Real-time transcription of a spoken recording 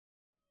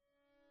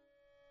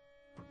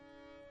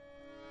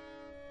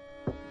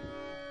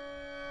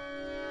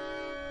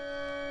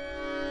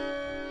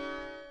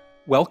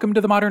Welcome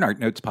to the Modern Art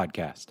Notes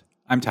podcast.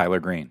 I'm Tyler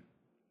Green.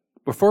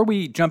 Before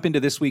we jump into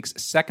this week's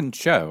second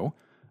show,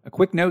 a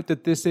quick note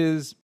that this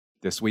is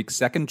this week's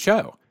second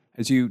show.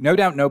 As you no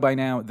doubt know by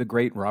now, the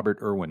great Robert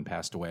Irwin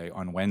passed away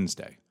on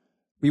Wednesday.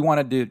 We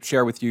wanted to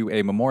share with you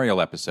a memorial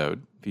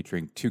episode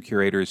featuring two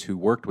curators who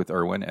worked with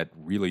Irwin at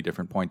really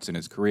different points in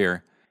his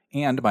career,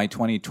 and my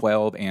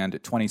 2012 and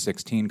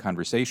 2016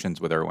 conversations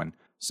with Irwin.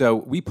 So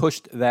we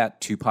pushed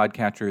that to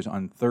podcatchers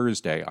on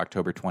Thursday,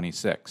 October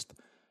 26th.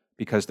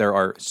 Because there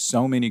are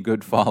so many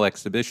good fall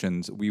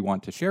exhibitions we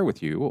want to share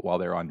with you while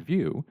they're on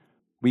view,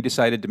 we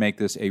decided to make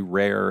this a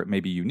rare,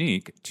 maybe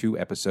unique,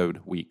 2-episode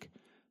week.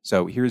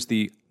 So here's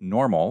the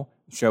normal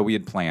show we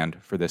had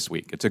planned for this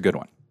week. It's a good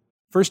one.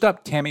 First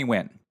up, Tammy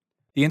Nguyen.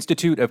 The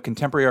Institute of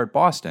Contemporary Art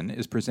Boston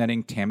is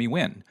presenting Tammy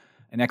Nguyen,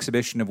 an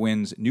exhibition of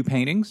Nguyen's new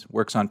paintings,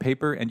 works on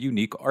paper, and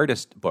unique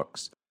artist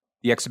books.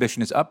 The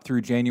exhibition is up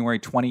through January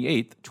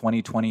 28th,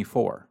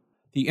 2024.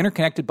 The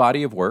interconnected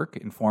body of work,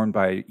 informed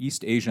by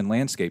East Asian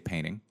landscape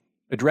painting,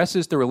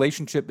 addresses the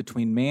relationship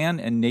between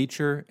man and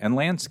nature and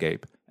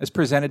landscape as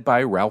presented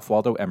by Ralph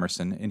Waldo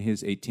Emerson in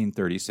his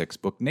 1836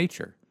 book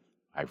Nature.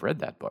 I've read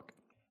that book.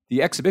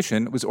 The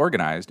exhibition was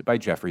organized by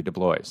Jeffrey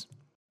DeBlois.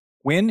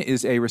 Nguyen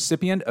is a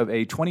recipient of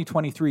a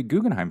 2023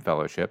 Guggenheim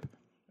Fellowship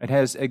and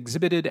has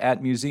exhibited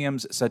at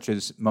museums such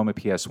as MoMA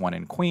PS1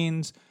 in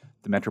Queens,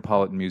 the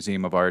Metropolitan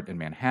Museum of Art in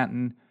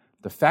Manhattan,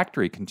 the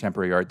Factory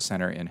Contemporary Arts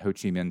Center in Ho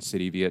Chi Minh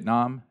City,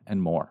 Vietnam,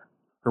 and more.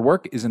 Her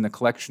work is in the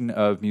collection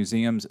of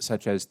museums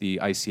such as the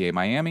ICA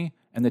Miami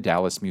and the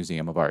Dallas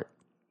Museum of Art.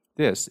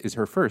 This is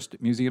her first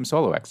museum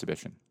solo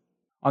exhibition.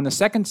 On the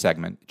second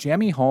segment,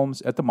 Jammie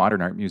Holmes at the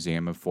Modern Art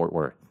Museum of Fort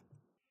Worth.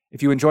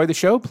 If you enjoy the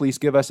show, please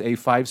give us a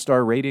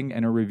 5-star rating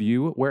and a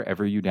review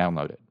wherever you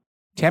download it.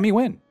 Tammy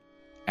Nguyen,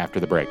 after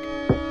the break.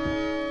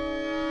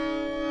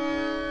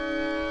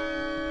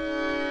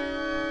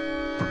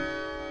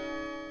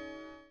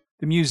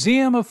 The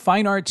Museum of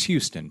Fine Arts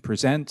Houston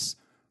presents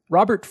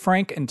Robert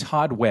Frank and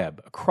Todd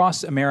Webb,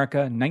 Across America,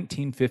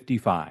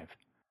 1955.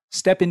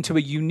 Step into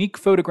a unique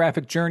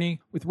photographic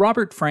journey with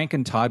Robert Frank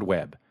and Todd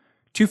Webb,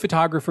 two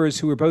photographers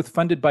who were both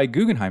funded by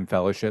Guggenheim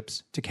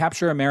Fellowships to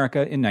capture America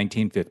in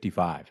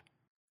 1955.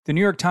 The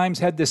New York Times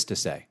had this to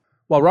say: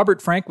 while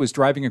Robert Frank was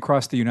driving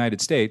across the United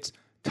States,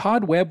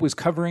 Todd Webb was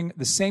covering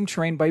the same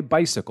terrain by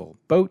bicycle,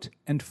 boat,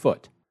 and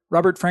foot.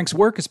 Robert Frank's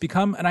work has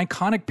become an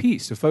iconic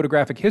piece of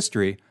photographic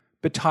history,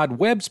 but Todd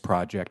Webb's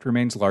project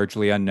remains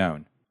largely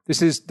unknown.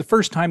 This is the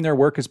first time their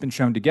work has been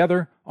shown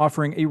together,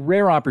 offering a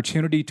rare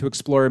opportunity to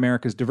explore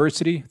America's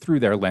diversity through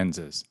their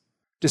lenses.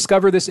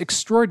 Discover this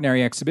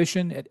extraordinary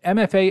exhibition at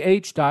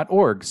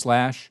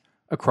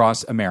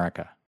mfah.org/Across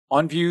America.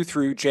 On view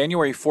through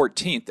January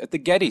 14th at the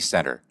Getty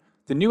Center,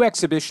 the new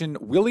exhibition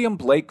William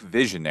Blake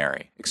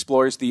Visionary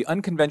explores the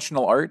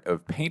unconventional art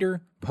of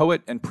painter,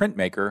 poet, and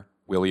printmaker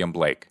William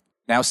Blake.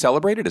 Now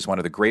celebrated as one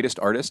of the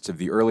greatest artists of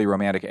the early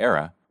Romantic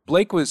era,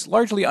 Blake was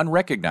largely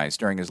unrecognized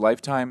during his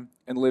lifetime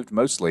and lived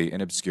mostly in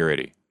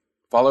obscurity.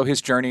 Follow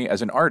his journey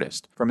as an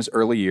artist, from his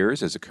early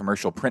years as a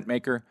commercial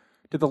printmaker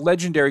to the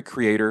legendary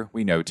creator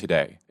we know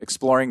today,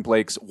 exploring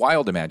Blake's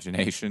wild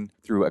imagination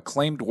through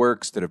acclaimed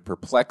works that have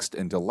perplexed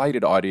and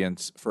delighted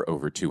audience for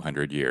over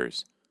 200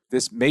 years.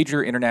 This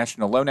major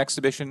international loan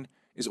exhibition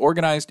is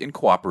organized in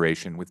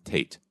cooperation with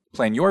Tate.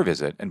 Plan your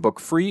visit and book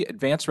free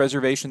advance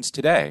reservations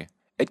today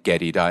at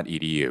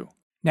getty.edu.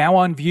 Now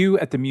on view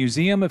at the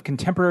Museum of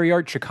Contemporary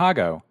Art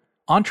Chicago,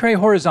 Entre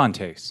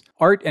Horizontes,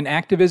 Art and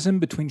Activism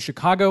Between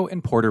Chicago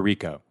and Puerto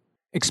Rico.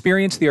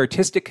 Experience the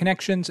artistic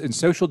connections and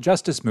social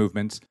justice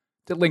movements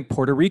that link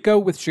Puerto Rico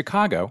with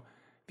Chicago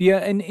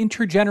via an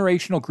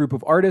intergenerational group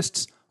of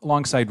artists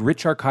alongside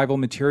rich archival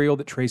material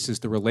that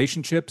traces the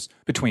relationships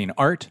between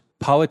art,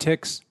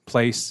 politics,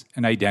 place,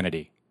 and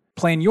identity.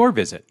 Plan your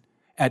visit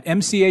at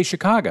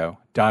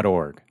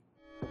mcachicago.org.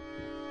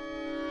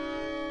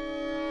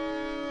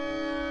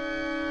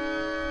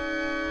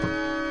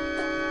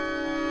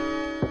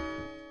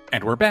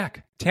 And we're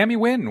back. Tammy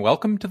Nguyen,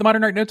 welcome to the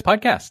Modern Art Notes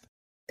podcast.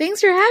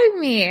 Thanks for having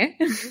me.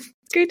 It's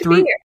great to be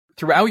here.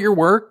 Throughout your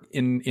work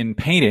in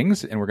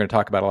paintings, and we're going to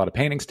talk about a lot of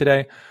paintings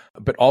today,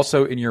 but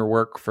also in your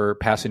work for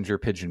Passenger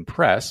Pigeon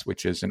Press,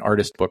 which is an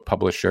artist book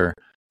publisher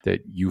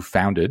that you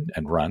founded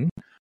and run,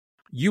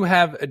 you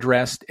have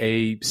addressed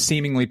a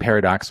seemingly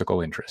paradoxical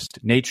interest,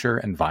 nature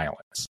and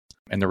violence,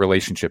 and the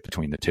relationship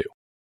between the two.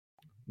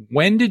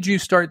 When did you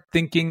start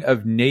thinking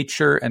of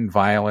nature and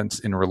violence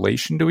in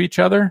relation to each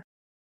other,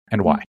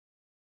 and why?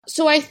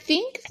 So I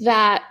think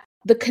that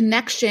the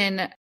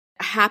connection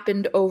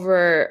happened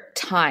over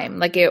time.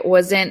 Like it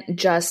wasn't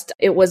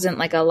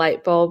like a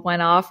light bulb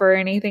went off or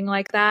anything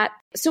like that.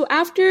 So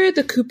after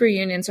the Cooper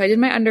Union, so I did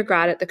my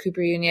undergrad at the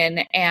Cooper Union,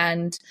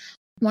 and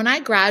when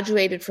I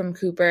graduated from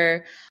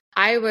Cooper,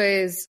 I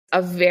was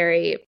a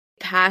very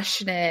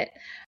passionate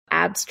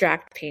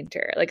abstract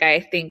painter. Like I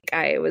think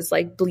I was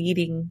like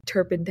bleeding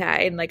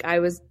turpentine. Like I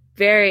was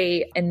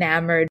very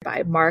enamored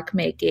by mark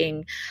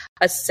making,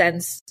 a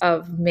sense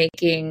of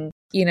making,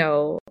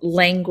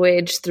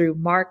 language through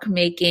mark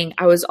making.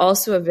 I was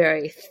also a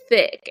very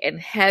thick and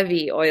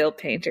heavy oil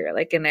painter,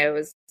 and I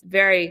was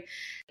very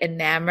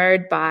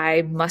enamored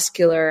by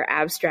muscular,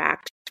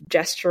 abstract,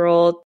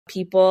 gestural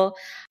people.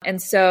 And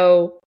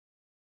so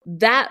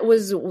that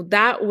was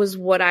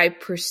what I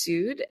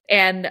pursued.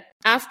 And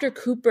after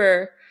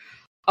Cooper,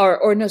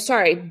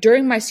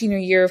 during my senior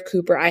year of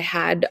Cooper, I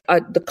had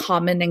the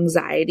common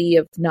anxiety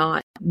of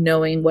not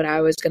knowing what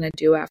I was going to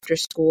do after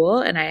school.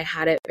 And I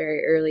had it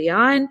very early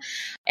on.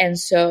 And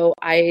so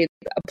I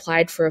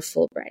applied for a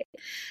Fulbright.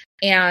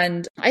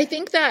 And I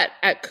think that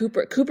at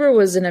Cooper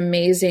was an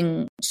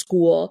amazing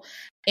school.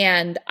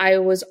 And I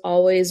was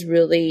always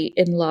really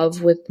in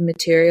love with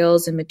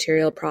materials and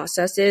material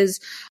processes.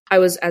 I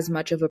was as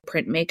much of a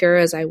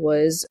printmaker as I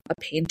was a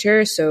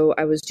painter. So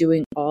I was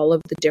doing all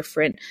of the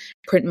different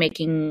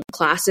printmaking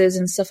classes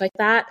and stuff like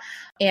that.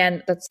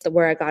 And that's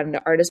where I got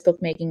into artist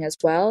bookmaking as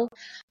well.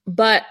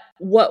 But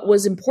what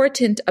was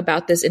important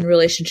about this in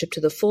relationship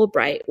to the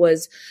Fulbright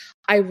was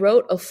I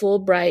wrote a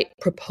Fulbright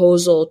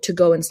proposal to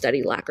go and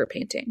study lacquer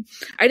painting.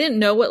 I didn't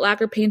know what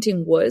lacquer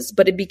painting was,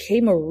 but it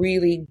became a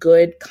really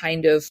good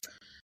kind of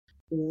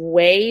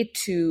way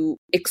to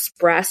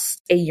express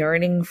a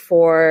yearning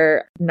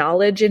for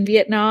knowledge in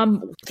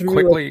Vietnam.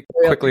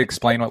 Quickly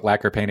explain what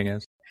lacquer painting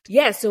is.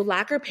 Yeah, so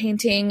lacquer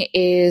painting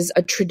is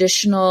a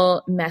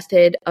traditional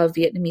method of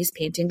Vietnamese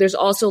painting. There's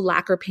also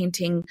lacquer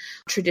painting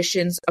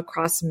traditions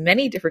across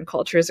many different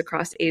cultures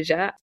across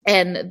Asia,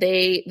 and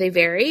they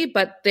vary,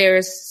 but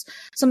there's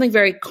something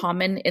very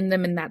common in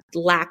them, in that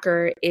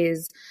lacquer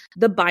is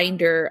the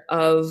binder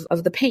of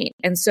the paint.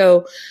 And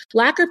so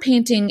lacquer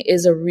painting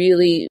is a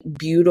really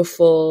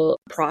beautiful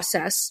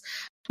process.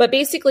 But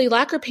basically,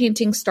 lacquer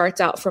painting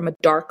starts out from a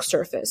dark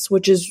surface,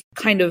 which is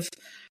kind of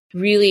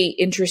really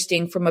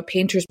interesting from a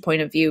painter's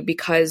point of view,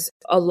 because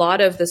a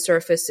lot of the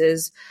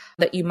surfaces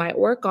that you might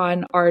work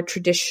on are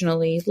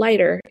traditionally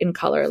lighter in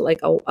color, like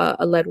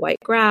a lead white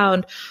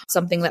ground,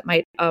 something that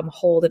might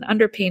hold an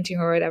underpainting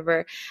or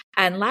whatever.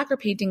 And lacquer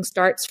painting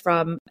starts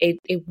from a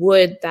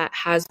wood that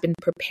has been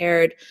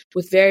prepared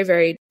with very,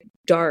 very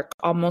dark,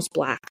 almost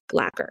black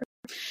lacquer.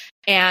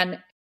 And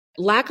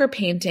lacquer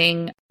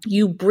painting,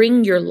 you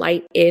bring your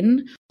light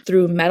in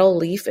through metal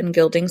leaf and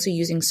gilding, so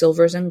using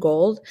silvers and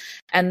gold.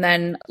 And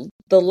then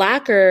the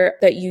lacquer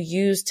that you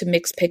use to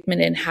mix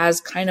pigment in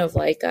has kind of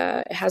like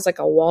a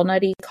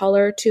walnutty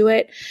color to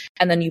it.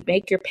 And then you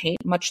make your paint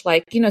much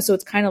like, so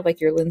it's kind of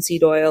like your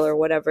linseed oil or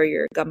whatever,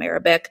 your gum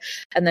arabic.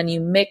 And then you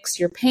mix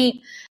your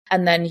paint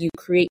and then you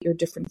create your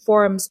different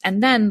forms.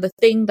 And then the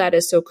thing that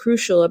is so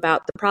crucial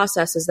about the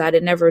process is that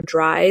it never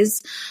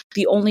dries.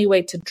 The only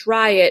way to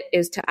dry it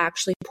is to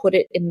actually put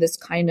it in this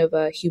kind of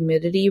a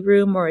humidity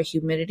room or a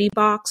humidity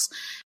box.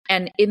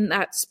 And in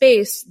that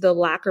space, the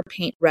lacquer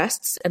paint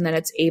rests and then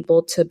it's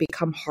able to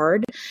become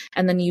hard.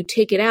 And then you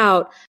take it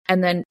out,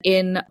 and then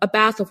in a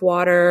bath of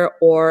water,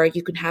 or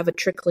you can have a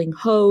trickling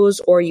hose,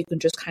 or you can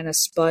just kind of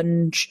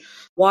sponge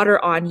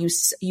water on,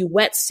 you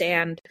wet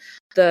sand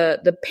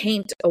the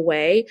paint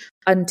away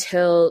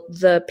until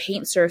the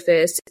paint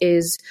surface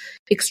is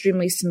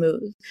extremely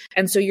smooth.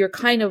 And so you're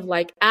kind of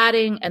like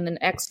adding and then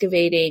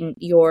excavating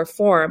your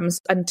forms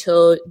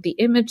until the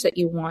image that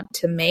you want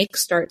to make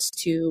starts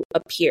to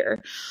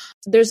appear.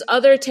 There's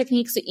other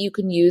techniques that you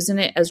can use in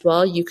it as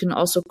well. You can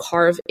also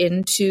carve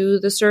into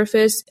the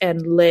surface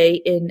and lay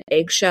in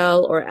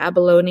eggshell or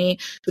abalone,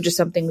 which is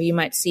something you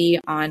might see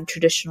on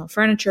traditional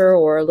furniture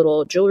or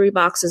little jewelry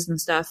boxes and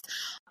stuff.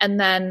 And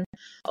then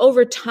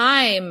over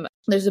time,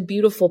 there's a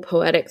beautiful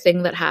poetic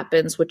thing that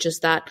happens, which is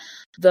that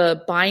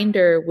the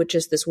binder, which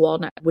was this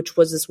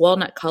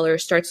walnut color,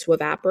 starts to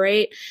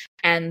evaporate,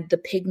 and the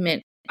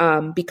pigment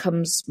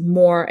becomes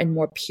more and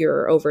more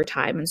pure over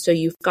time. And so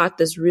you've got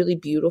this really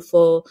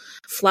beautiful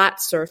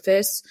flat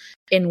surface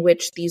in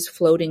which these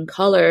floating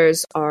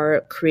colors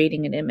are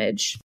creating an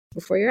image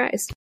before your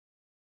eyes.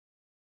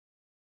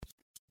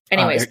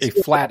 Anyways, a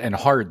flat and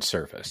hard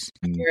surface,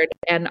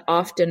 and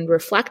often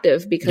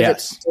reflective because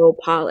it's so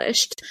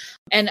polished.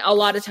 And a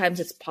lot of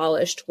times it's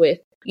polished with,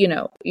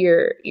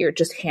 you're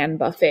just hand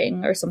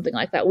buffing or something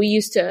like that. We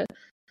used to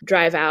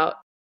drive out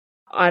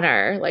on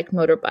our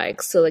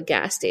motorbikes to the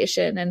gas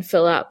station and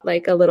fill up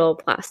a little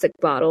plastic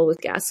bottle with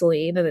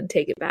gasoline and then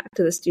take it back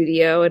to the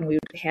studio, and we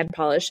would hand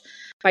polish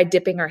by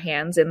dipping our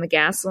hands in the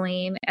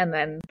gasoline and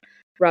then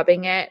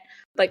rubbing it.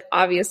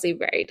 Obviously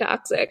very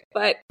toxic,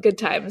 but good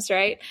times,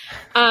 right?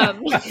 Now,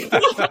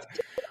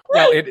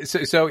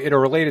 so in a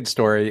related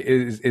story,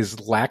 is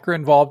lacquer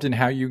involved in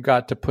how you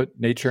got to put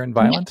nature and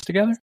violence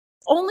together?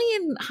 Only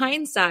in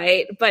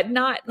hindsight, but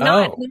not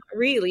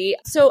really.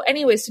 So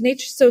anyway,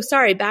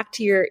 back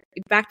to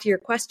your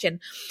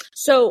question.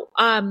 So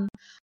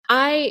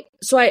I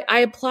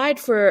applied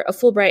for a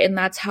Fulbright, and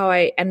that's how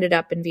I ended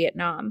up in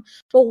Vietnam.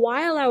 But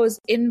while I was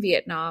in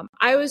Vietnam,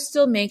 I was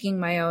still making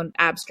my own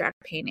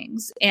abstract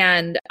paintings,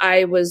 and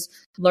I was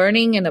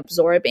learning and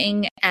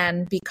absorbing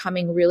and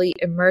becoming really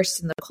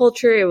immersed in the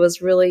culture. It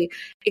was really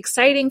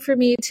exciting for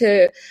me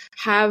to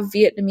have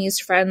Vietnamese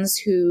friends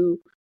who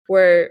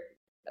were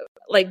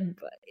like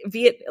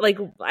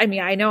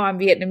I know I'm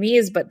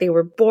Vietnamese, but they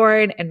were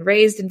born and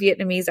raised in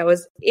Vietnamese. I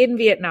was in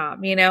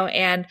Vietnam,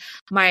 and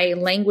my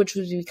language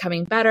was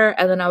becoming better.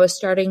 And then I was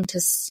starting to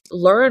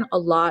learn a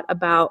lot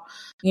about,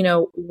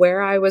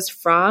 where I was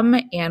from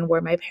and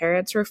where my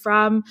parents were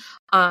from,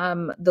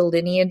 the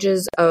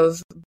lineages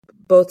of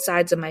both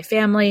sides of my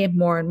family,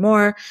 more and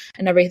more,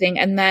 and everything.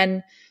 And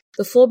then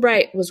the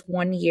Fulbright was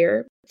 1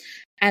 year.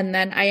 And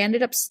then I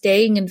ended up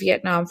staying in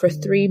Vietnam for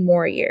 3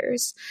 more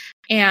years.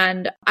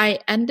 And I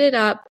ended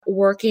up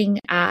working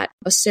at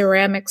a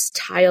ceramics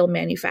tile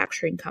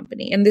manufacturing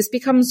company. And this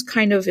becomes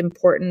kind of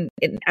important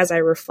as I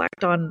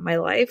reflect on my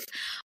life,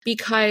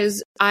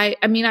 because I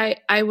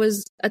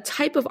was a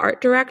type of art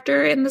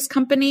director in this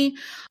company.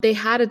 They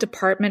had a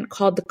department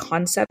called the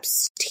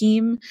concepts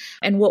team.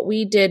 And what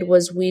we did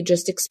was we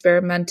just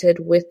experimented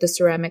with the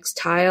ceramics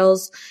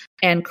tiles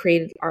and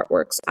created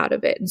artworks out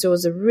of it. And so it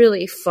was a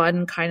really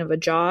fun kind of a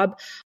job.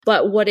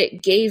 But what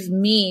it gave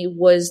me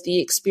was the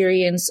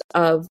experience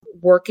of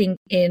working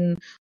in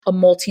a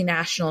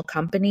multinational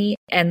company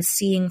and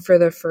seeing for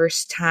the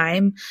first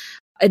time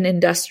an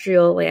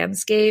industrial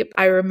landscape.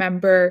 I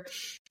remember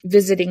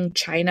visiting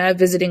China,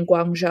 visiting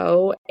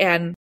Guangzhou,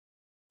 and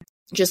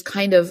just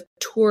kind of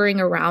touring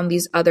around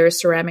these other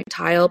ceramic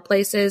tile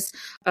places,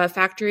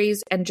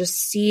 factories, and just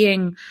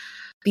seeing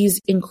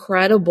these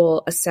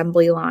incredible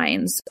assembly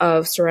lines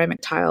of ceramic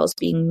tiles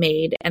being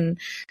made, and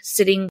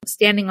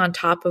standing on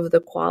top of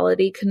the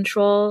quality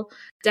control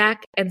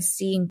deck and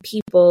seeing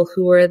people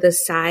who were the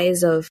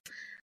size of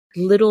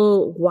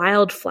little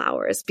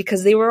wildflowers,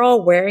 because they were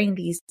all wearing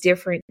these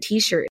different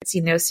t-shirts,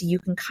 so you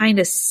can kind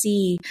of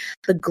see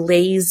the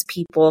glaze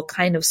people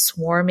kind of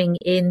swarming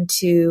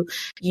into,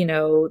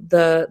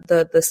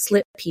 the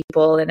slip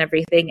people and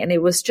everything. And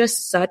it was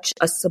just such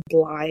a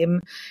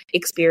sublime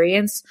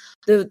experience.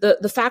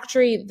 The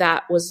factory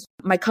that was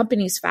my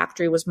company's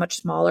factory was much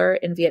smaller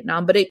in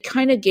Vietnam, but it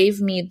kind of gave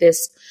me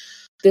this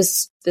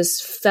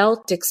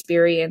felt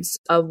experience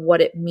of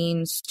what it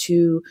means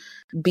to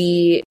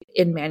be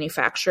in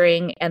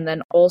manufacturing. And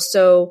then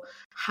also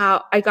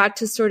how I got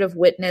to sort of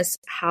witness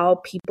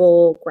how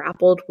people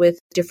grappled with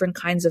different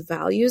kinds of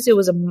values. It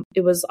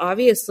was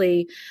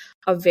obviously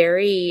a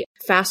very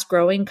fast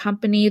growing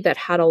company that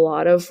had a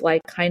lot of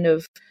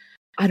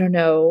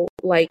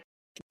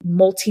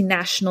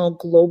multinational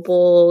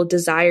global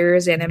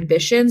desires and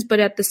ambitions, but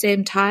at the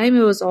same time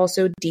it was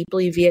also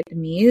deeply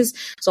Vietnamese.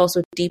 It's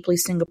also deeply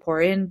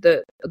Singaporean.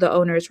 The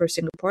owners were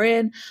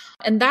Singaporean,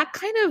 and that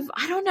kind of,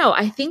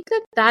 I think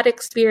that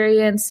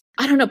experience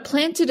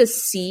planted a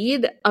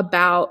seed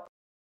about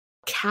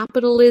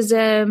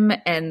capitalism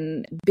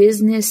and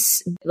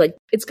business. Like,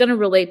 it's going to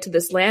relate to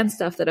this land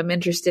stuff that I'm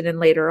interested in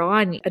later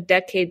on, a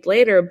decade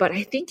later, but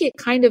I think it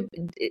kind of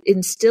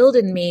instilled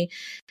in me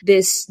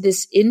this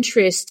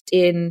interest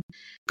in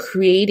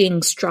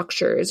creating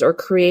structures or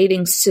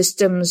creating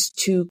systems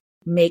to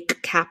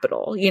make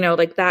capital,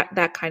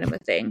 that kind of a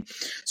thing.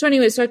 So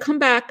anyway, I come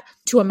back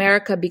to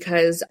America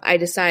because I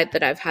decide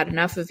that I've had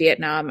enough of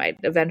Vietnam. I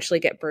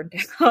eventually get burned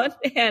out,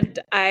 and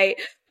I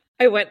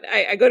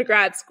go to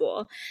grad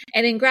school.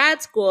 And in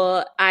grad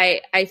school,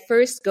 I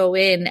first go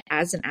in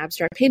as an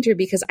abstract painter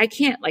because I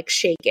can't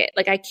shake it.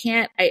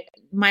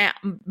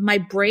 My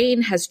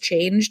brain has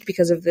changed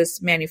because of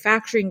this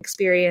manufacturing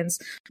experience,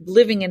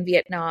 living in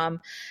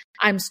Vietnam.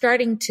 I'm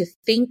starting to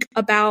think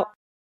about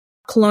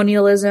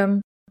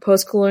colonialism,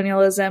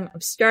 post-colonialism.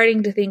 I'm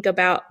starting to think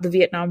about the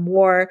Vietnam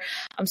War.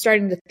 I'm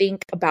starting to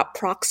think about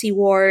proxy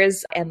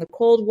wars and the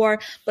Cold War,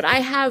 but I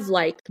have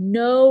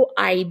no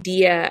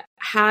idea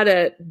how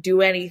to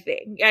do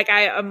anything.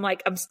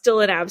 I'm still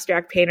an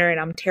abstract painter, and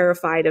I'm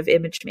terrified of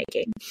image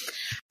making.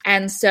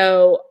 And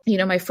so,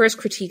 my first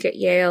critique at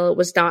Yale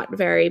was not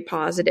very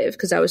positive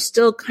because I was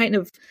still kind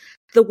of,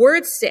 the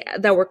words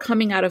that were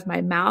coming out of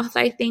my mouth,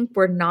 I think,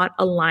 were not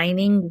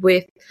aligning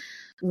with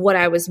what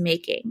I was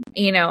making,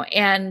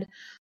 and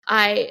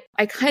I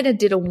kind of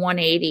did a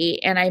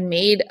 180, and I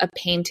made a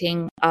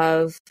painting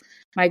of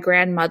my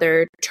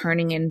grandmother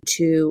turning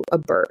into a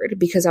bird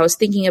because I was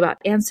thinking about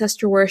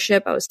ancestor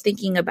worship. I was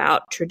thinking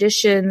about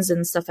traditions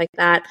and stuff like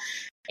that.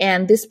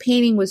 And this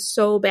painting was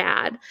so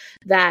bad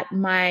that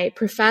my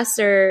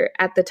professor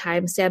at the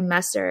time, Sam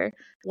Messer,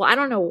 well, I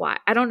don't know why.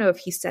 I don't know if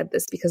he said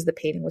this because the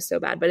painting was so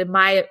bad, but in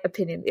my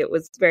opinion, it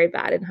was very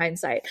bad in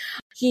hindsight.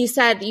 He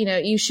said,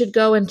 you should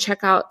go and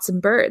check out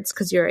some birds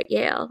because you're at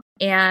Yale.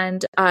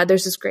 And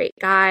there's this great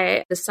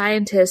guy, the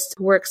scientist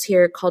who works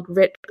here called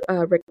Rick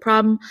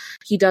Prum.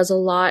 He does a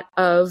lot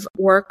of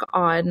work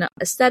on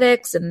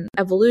aesthetics and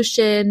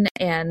evolution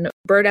and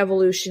bird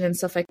evolution and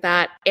stuff like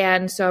that.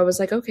 And so I was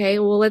like, okay,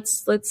 well,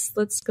 let's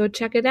go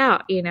check it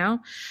out, you know?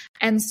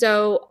 And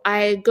so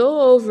I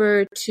go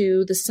over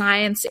to the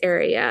science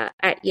area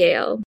at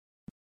Yale,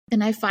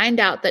 and I find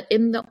out that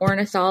in the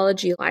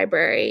ornithology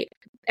library,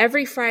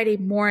 every Friday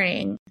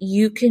morning,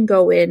 you can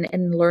go in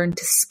and learn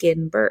to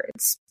skin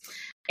birds.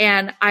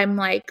 And I'm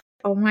like,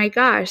 oh my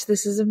gosh,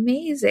 this is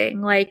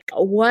amazing. Like,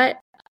 what?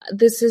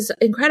 This is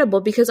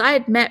incredible, because I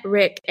had met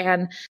Rick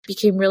and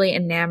became really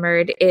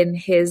enamored in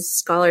his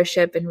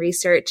scholarship and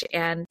research.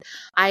 And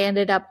I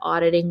ended up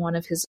auditing one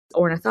of his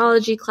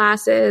ornithology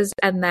classes.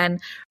 And then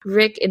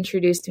Rick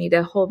introduced me to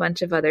a whole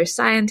bunch of other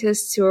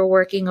scientists who are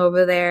working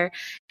over there.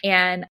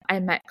 And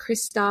I met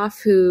Christoph,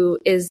 who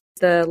is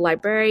the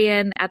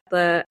librarian at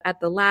the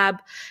lab,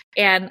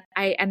 and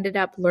I ended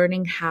up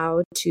learning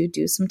how to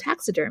do some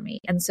taxidermy.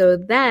 And so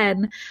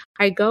then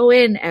I go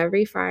in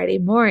every Friday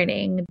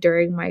morning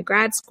during my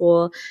grad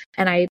school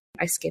and I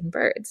skin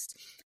birds.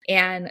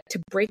 And to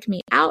break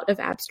me out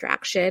of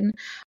abstraction,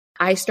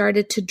 I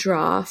started to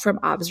draw from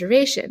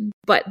observation.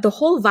 But the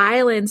whole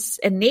violence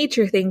and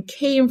nature thing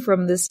came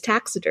from this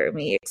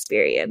taxidermy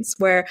experience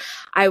where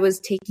I was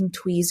taking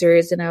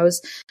tweezers and I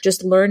was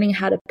just learning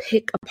how to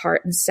pick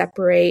apart and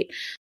separate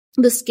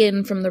the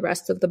skin from the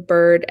rest of the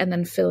bird, and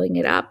then filling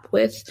it up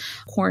with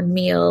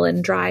cornmeal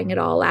and drying it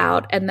all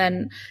out. And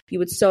then you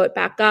would sew it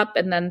back up.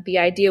 And then the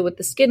idea with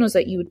the skin was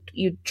that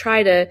you'd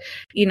try to,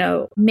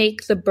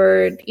 make the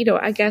bird,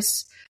 I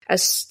guess,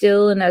 as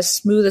still and as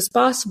smooth as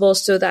possible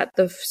so that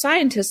the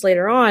scientists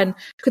later on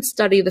could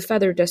study the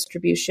feather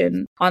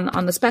distribution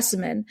on the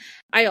specimen.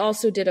 I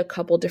also did a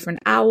couple different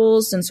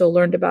owls, and so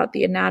learned about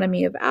the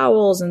anatomy of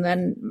owls, and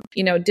then,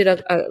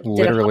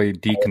 literally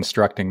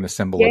deconstructing the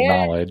symbol of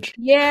knowledge.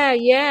 Yeah,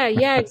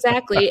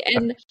 exactly.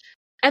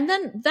 And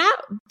then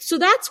so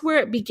that's where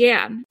it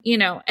began,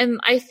 and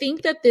I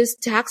think that this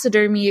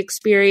taxidermy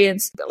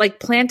experience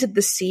planted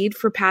the seed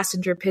for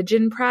passenger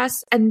pigeon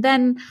press. And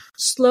then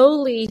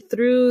slowly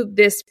through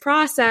this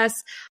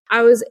process,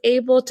 I was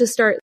able to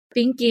start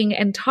thinking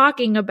and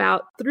talking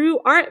about, through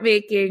art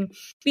making,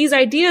 these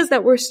ideas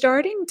that were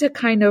starting to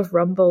kind of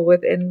rumble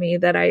within me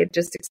that I had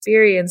just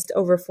experienced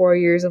over 4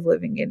 years of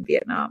living in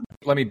Vietnam.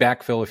 Let me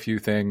backfill a few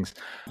things.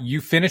 You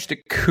finished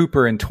at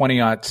Cooper in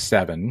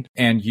 2007,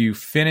 and you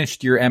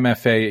finished your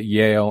MFA at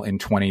Yale in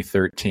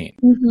 2013.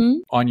 Mm-hmm.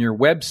 On your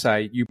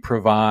website, you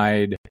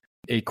provide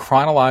a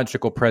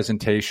chronological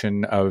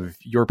presentation of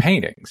your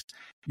paintings.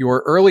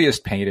 Your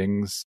earliest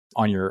paintings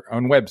on your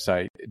own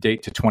website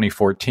date to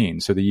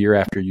 2014, so the year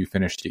after you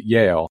finished at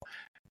Yale,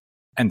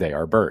 and they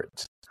are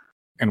birds.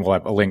 And we'll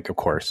have a link, of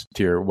course,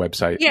 to your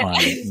website on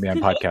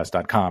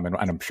manpodcast.com, and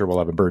I'm sure we'll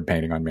have a bird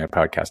painting on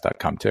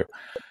manpodcast.com too.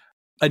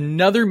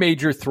 Another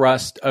major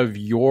thrust of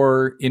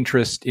your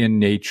interest in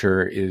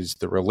nature is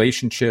the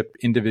relationship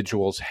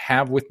individuals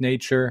have with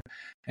nature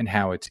and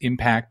how it's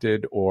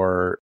impacted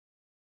or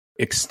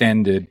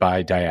extended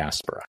by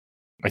diaspora.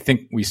 I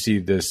think we see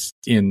this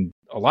in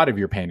a lot of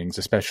your paintings,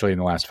 especially in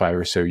the last 5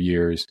 or so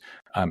years,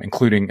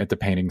 including at the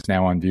paintings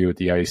now on view at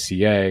the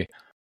ICA.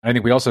 I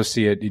think we also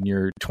see it in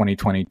your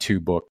 2022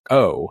 book,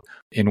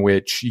 in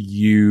which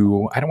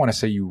I don't want to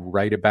say you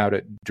write about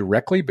it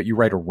directly, but you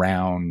write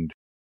around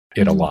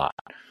it a lot.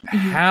 Mm-hmm.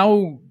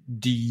 How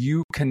do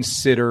you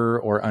consider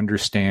or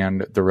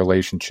understand the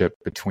relationship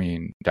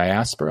between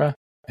diaspora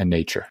and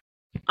nature?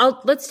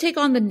 Let's take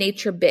on the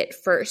nature bit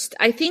first.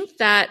 I think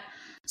that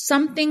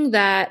something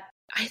that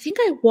I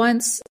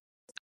once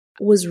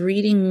was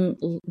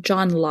reading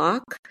John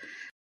Locke,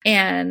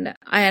 and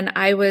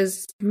I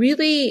was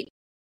really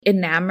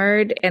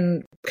enamored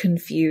and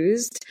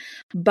confused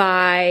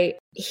by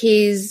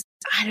his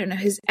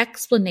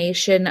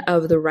explanation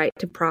of the right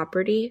to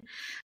property.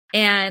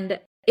 And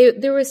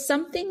there was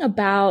something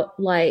about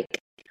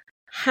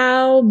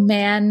how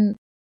man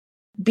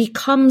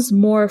becomes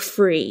more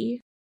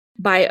free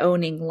by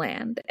owning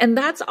land. And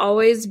that's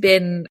always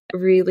been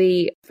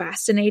really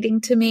fascinating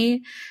to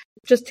me.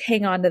 Just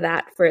hang on to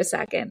that for a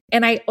second.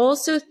 And I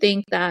also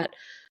think that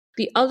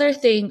the other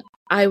thing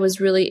I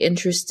was really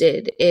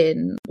interested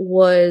in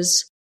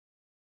was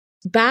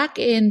back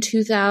in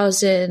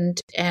 2000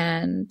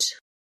 and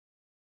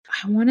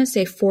I want to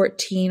say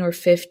 14 or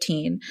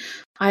 15,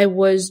 I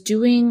was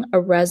doing a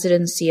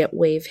residency at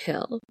Wave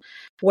Hill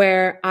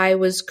where I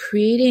was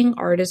creating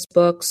artist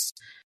books,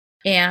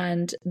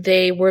 and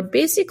they were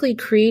basically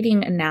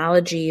creating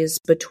analogies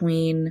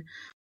between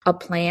a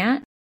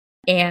plant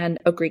and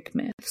a Greek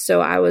myth.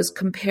 So I was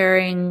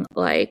comparing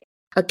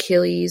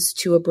Achilles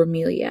to a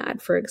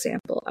bromeliad, for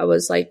example. I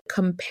was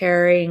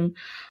comparing,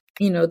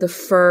 the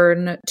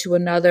fern to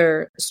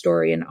another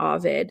story in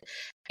Ovid.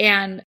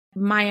 And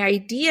my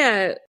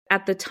idea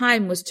at the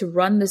time was to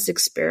run this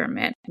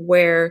experiment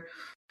where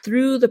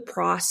through the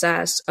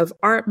process of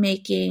art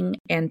making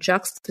and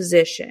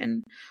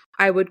juxtaposition,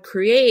 I would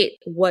create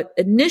what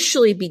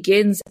initially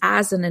begins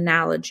as an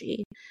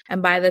analogy.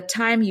 And by the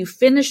time you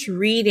finish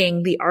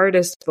reading the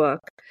artist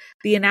book,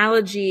 the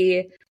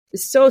analogy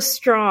is so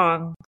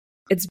strong,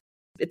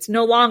 it's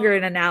no longer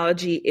an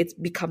analogy, it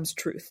becomes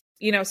truth.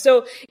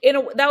 So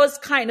that was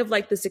kind of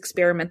like this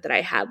experiment that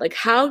I had. Like,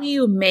 how do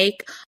you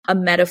make a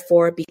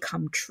metaphor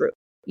become true?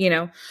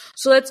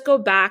 So let's go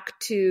back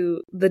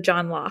to the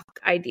John Locke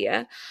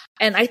idea.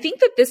 And I think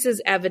that this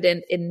is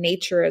evident in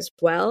nature as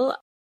well.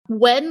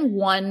 When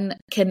one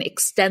can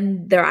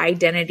extend their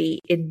identity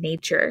in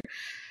nature,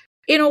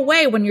 in a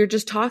way, when you're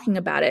just talking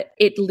about it,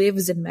 it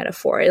lives in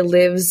metaphor. It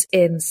lives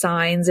in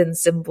signs and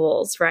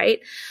symbols, right?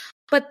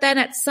 But then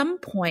at some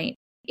point,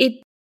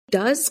 it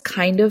does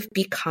kind of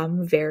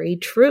become very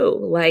true.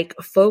 Like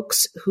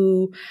folks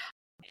who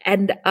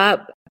end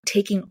up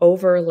taking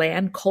over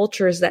land,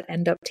 cultures that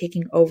end up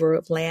taking over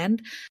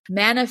land,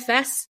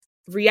 manifest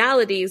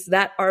realities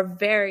that are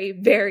very,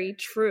 very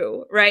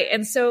true, right?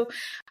 And so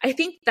I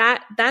think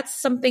that that's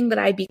something that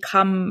I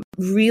become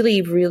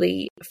really,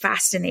 really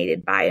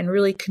fascinated by and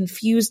really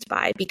confused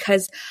by,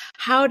 because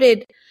how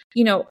did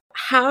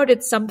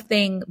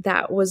something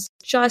that was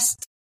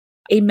just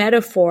a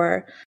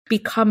metaphor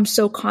become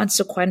so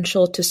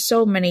consequential to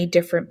so many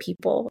different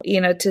people,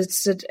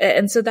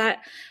 and so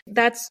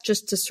that's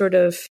just to sort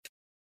of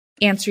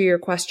answer your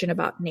question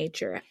about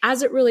nature.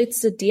 As it relates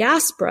to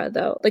diaspora,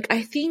 though, like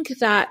I think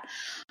that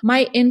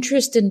my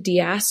interest in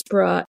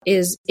diaspora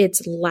is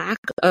its lack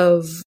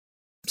of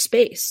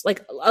space,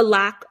 like a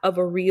lack of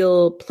a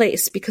real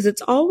place, because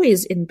it's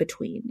always in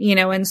between,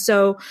 and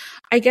so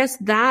I guess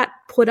that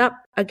put up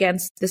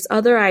against this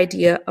other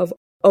idea of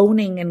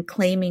owning and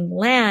claiming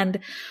land,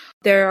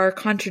 there are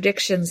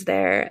contradictions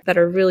there that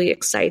are really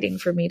exciting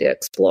for me to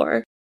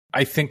explore.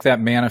 I think that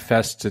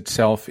manifests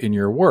itself in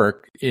your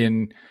work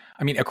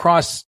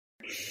across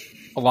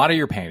a lot of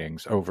your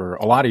paintings over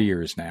a lot of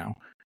years now.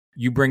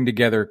 You bring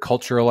together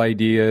cultural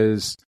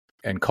ideas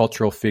and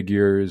cultural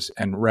figures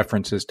and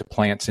references to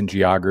plants and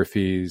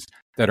geographies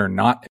that are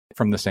not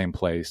from the same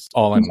place,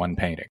 all in one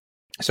painting.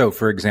 So,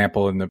 for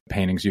example, in the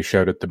paintings you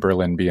showed at the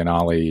Berlin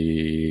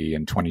Biennale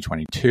in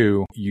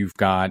 2022, you've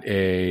got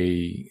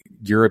a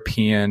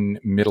European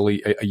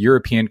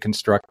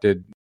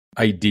constructed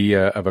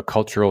idea of a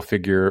cultural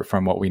figure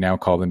from what we now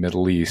call the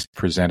Middle East,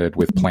 presented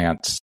with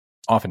plants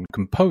often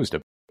composed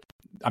of,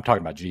 I'm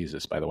talking about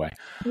Jesus, by the way.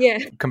 Yeah.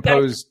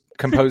 Composed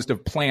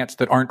of plants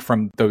that aren't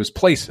from those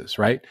places,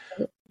 right?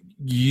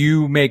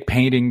 You make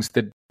paintings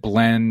that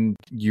blend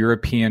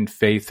European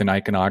faith and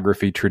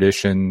iconography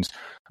traditions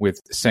with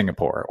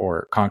Singapore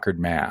or Conquered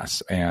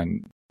Mass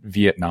and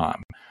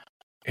Vietnam.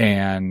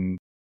 And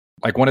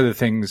like one of the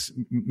things,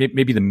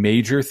 maybe the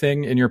major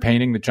thing in your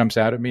painting that jumps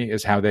out at me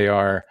is how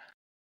the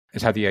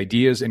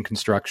ideas and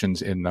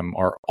constructions in them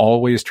are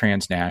always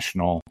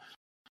transnational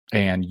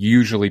and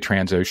usually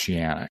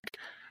transoceanic.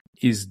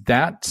 Is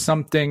that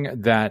something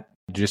that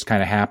just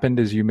kind of happened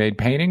as you made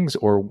paintings,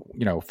 or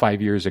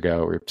 5 years ago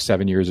or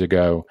 7 years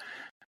ago,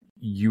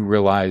 you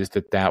realized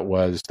that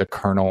was the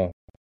kernel,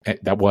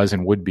 that was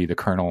and would be the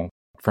kernel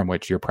from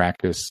which your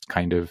practice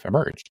kind of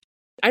emerged?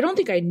 I don't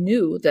think I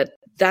knew that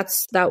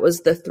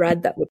was the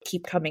thread that would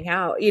keep coming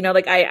out.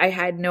 I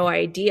had no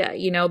idea,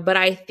 but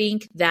I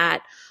think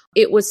that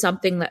it was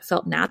something that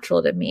felt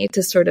natural to me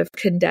to sort of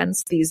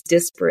condense these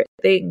disparate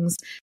things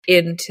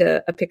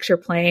into a picture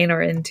plane or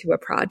into a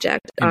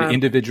project. Into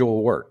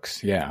individual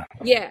works. Yeah.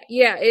 Yeah.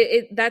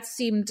 That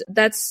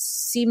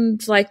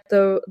seemed like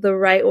the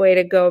right way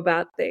to go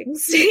about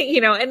things,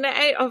 and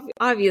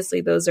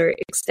obviously those are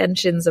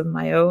extensions of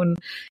my own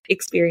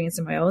experience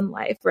in my own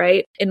life,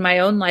 right? In my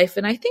own life.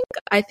 And I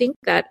think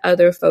that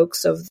other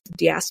folks of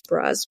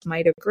diasporas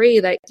might agree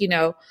that,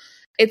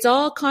 it's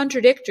all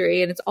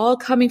contradictory and it's all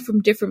coming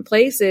from different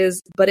places,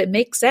 but it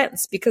makes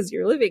sense because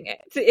you're living it.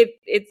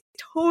 It's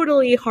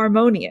totally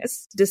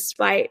harmonious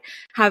despite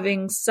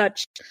having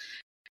such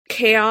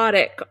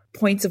chaotic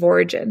points of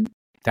origin.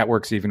 That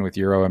works even with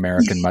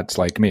Euro-American mutts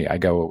like me. I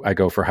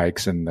go for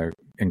hikes in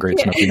Great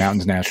Smoky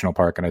Mountains National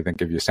Park, and I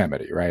think of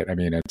Yosemite, right?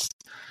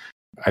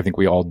 I think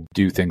we all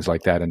do things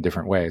like that in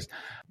different ways.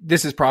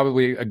 This is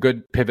probably a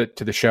good pivot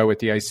to the show at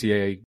the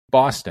ICA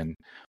Boston.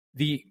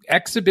 The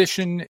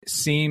exhibition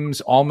seems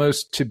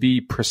almost to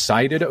be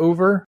presided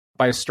over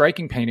by a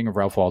striking painting of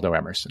Ralph Waldo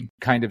Emerson.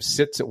 Kind of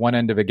sits at one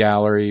end of a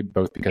gallery,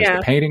 both because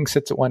the painting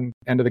sits at one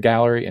end of the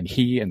gallery and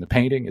he in the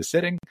painting is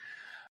sitting,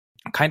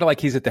 kind of like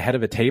he's at the head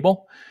of a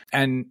table.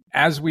 And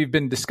as we've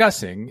been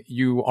discussing,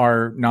 you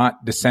are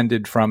not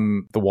descended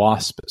from the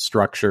WASP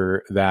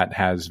structure that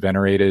has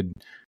venerated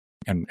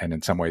and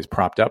in some ways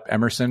propped up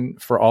Emerson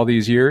for all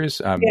these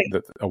years, a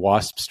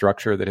WASP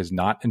structure that has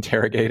not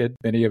interrogated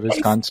many of his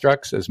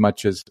constructs as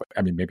much as,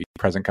 maybe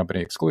present company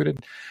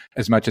excluded,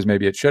 as much as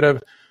maybe it should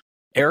have.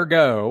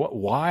 Ergo,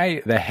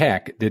 why the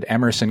heck did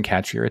Emerson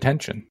catch your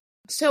attention?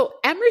 So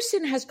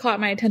Emerson has caught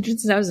my attention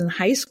since I was in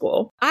high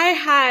school. I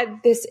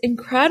had this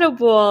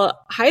incredible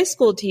high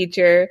school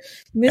teacher,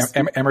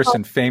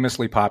 Emerson,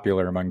 famously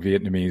popular among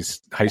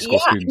Vietnamese high school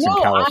students in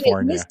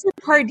California. Mr.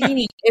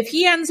 Pardini, if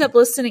he ends up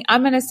listening,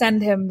 I'm going to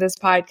send him this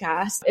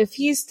podcast. If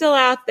he's still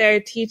out there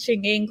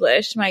teaching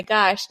English, my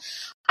gosh,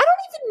 I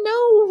don't even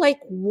know like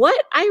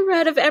what I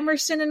read of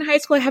Emerson in high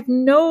school. I have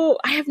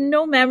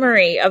no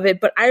memory of it,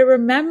 but I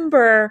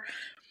remember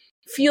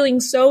feeling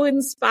so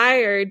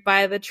inspired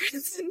by the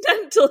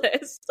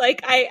Transcendentalists.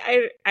 Like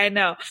I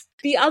know.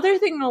 The other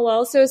thing I'll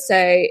also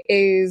say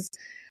is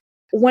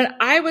when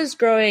I was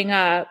growing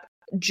up,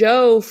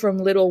 Jo from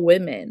Little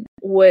Women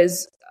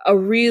was a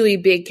really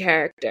big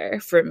character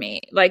for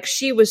me. Like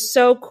she was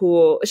so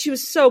cool. She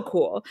was so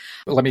cool.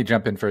 Let me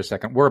jump in for a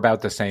second. We're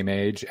about the same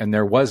age, and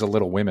there was a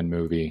Little Women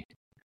movie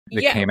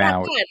that came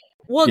out.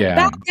 Well,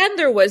 back then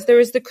there was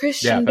the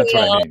Christian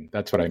Bale.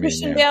 That's what I mean.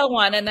 Christian Bale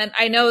one, and then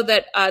I know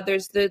that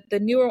there's the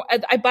newer.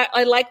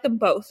 I like them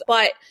both,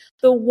 but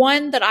the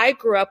one that I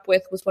grew up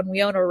with was when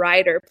Winona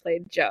Ryder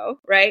played Jo,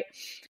 right?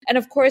 And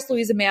of course,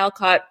 Louisa May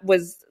Alcott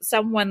was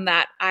someone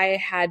that I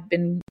had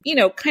been,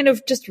 kind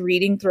of just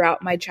reading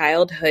throughout my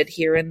childhood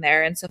here and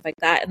there and stuff like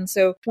that. And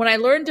so when I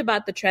learned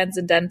about the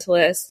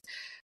Transcendentalists,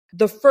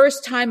 the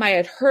first time I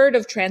had heard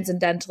of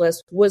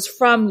Transcendentalists was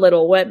from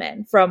Little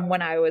Women, from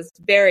when I was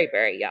very,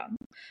 very young,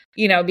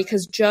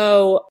 because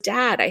Jo's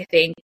dad, I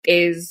think,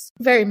 is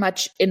very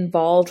much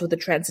involved with the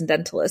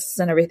Transcendentalists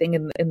and everything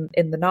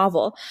in the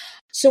novel.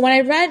 So when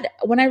I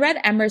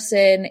read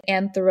Emerson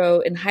and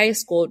Thoreau in high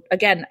school,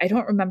 again, I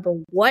don't remember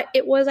what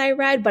it was I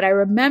read, but I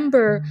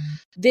remember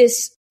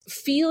this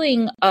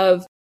feeling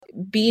of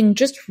being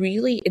just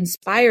really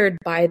inspired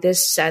by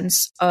this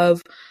sense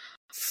of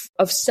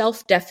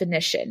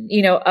self-definition,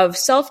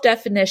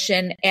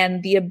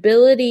 and the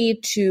ability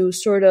to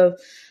sort of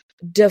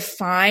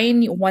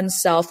define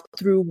oneself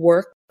through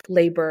work,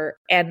 labor,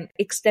 and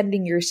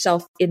extending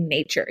yourself in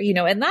nature,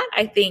 and that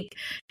I think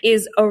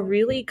is a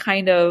really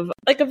kind of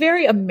like a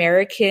very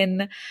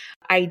American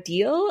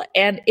ideal.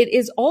 And it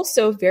is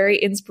also very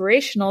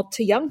inspirational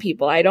to young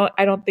people. I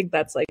don't think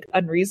that's like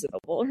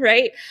unreasonable,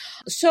 right?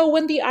 So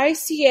when the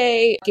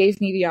ICA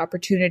gave me the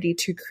opportunity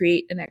to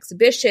create an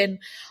exhibition,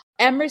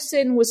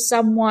 Emerson was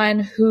someone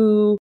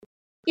who,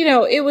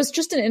 it was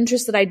just an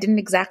interest that I didn't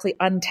exactly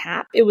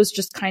untap. It was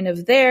just kind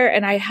of there.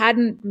 And I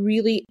hadn't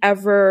really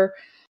ever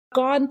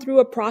gone through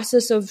a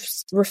process of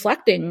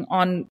reflecting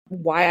on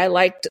why I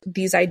liked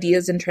these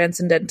ideas in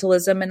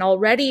transcendentalism. And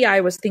already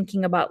I was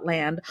thinking about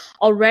land.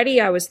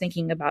 Already I was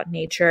thinking about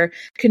nature.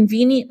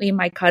 Conveniently,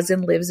 my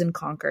cousin lives in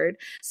Concord.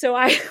 So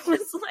I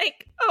was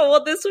like, oh,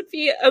 well, this would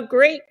be a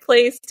great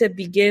place to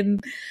begin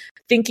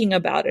thinking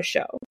about a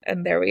show.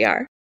 And there we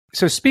are.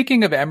 So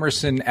speaking of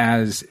Emerson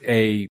as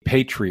a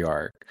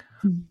patriarch,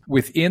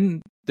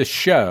 within the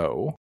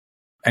show,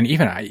 and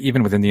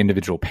even within the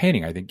individual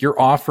painting, I think you're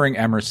offering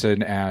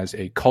Emerson as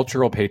a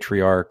cultural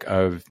patriarch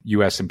of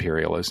U.S.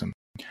 imperialism,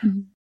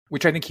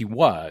 which I think he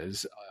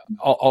was,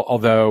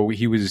 although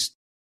he was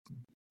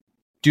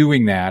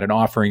doing that and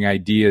offering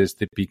ideas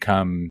that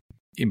become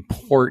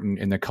important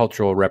in the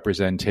cultural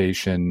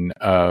representation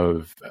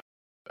of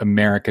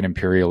American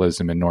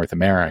imperialism in North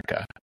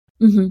America.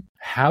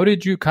 How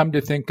did you come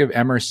to think of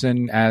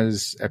Emerson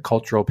as a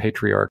cultural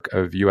patriarch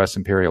of U.S.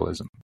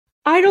 imperialism?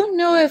 I don't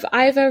know if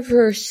I've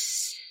ever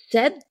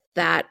said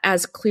that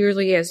as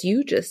clearly as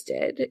you just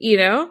did,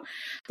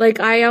 Like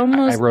I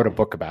wrote a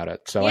book about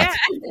it. So yeah.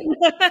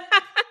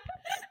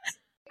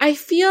 I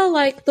feel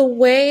like the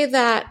way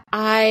that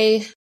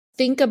I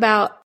think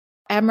about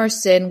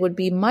Emerson would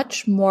be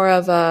much more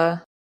of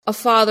a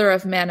father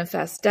of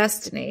manifest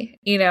destiny,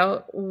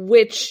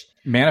 which...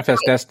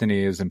 Manifest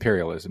destiny is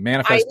imperialism.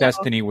 Manifest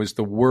destiny was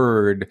the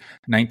word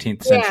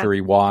 19th century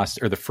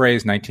WASPs, or the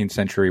phrase 19th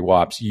century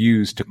WASPs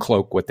used to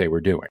cloak what they were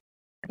doing.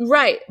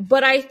 Right.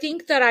 But I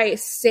think that I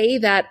say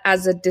that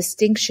as a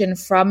distinction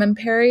from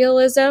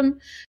imperialism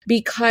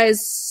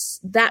because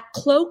that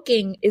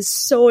cloaking is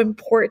so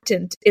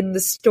important in the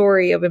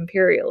story of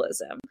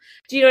imperialism.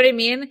 Do you know what I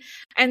mean?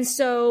 And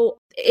so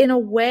in a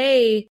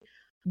way,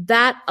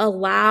 that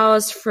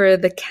allows for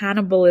the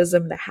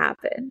cannibalism to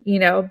happen,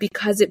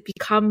 because it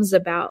becomes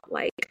about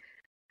like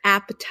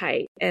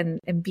appetite and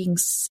being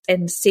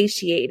and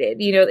satiated.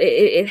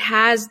 It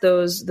has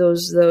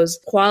those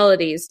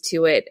qualities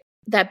to it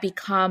that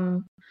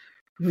become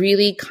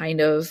really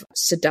kind of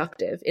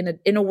seductive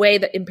in a way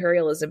that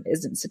imperialism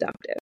isn't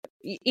seductive.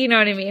 You know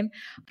what I mean?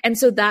 And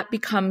so that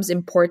becomes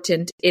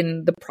important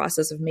in the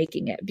process of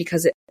making it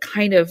because it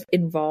kind of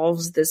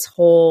involves this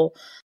whole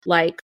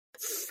like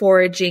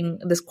foraging,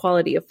 this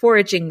quality of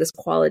foraging, this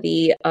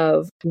quality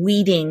of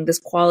weeding, this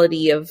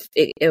quality of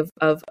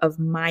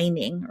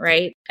mining,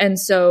 right? And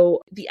so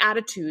the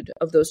attitude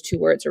of those two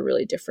words are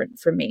really different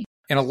for me.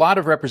 In a lot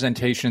of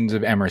representations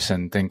of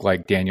Emerson, think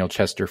like Daniel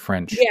Chester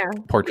French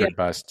portrait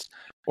busts,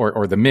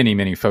 or the many,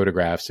 many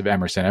photographs of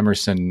Emerson.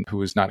 Emerson, who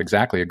was not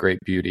exactly a great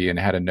beauty and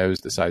had a nose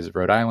the size of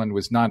Rhode Island,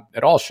 was not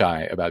at all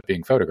shy about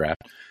being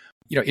photographed.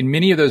 In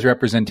many of those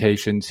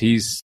representations,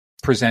 he's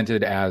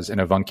presented as an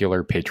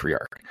avuncular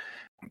patriarch,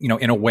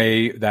 in a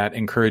way that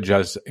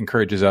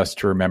encourages us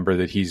to remember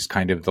that he's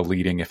kind of the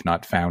leading, if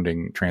not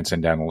founding,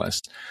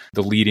 transcendentalist,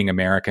 the leading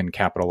American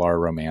capital R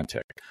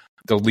romantic,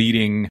 the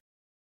leading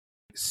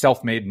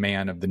self-made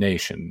man of the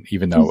nation,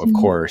 even though, of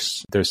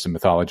course, there's some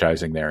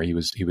mythologizing there. He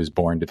was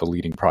born to the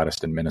leading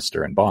Protestant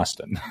minister in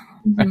Boston.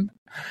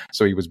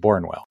 So he was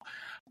born well,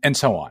 and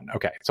so on.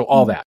 Okay, so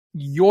all that.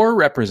 Your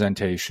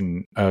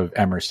representation of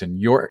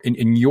Emerson,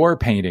 in your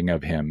painting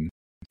of him,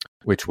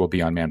 which will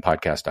be on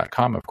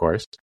manpodcast.com, of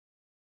course,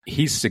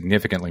 he's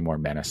significantly more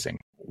menacing.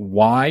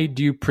 Why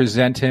do you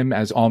present him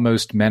as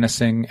almost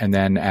menacing, and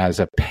then as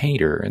a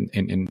painter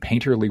in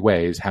painterly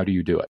ways, how do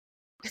you do it?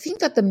 I think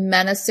that the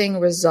menacing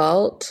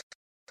result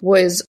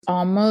was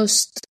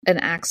almost an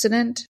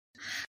accident,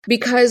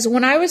 because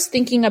when I was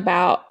thinking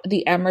about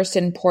the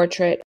Emerson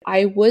portrait,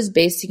 I was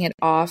basing it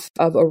off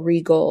of a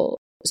regal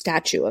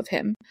statue of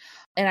him.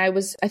 And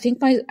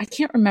I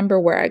can't remember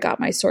where I got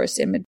my source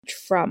image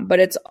from, but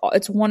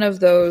it's one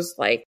of those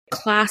like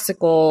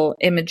classical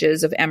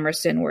images of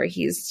Emerson where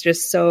he's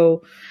just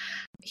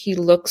he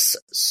looks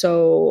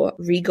so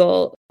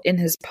regal in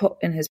his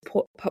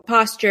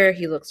posture.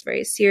 He looks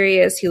very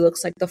serious. He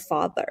looks like the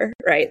father,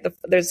 right?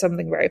 There's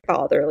something very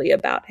fatherly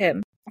about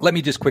him. Let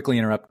me just quickly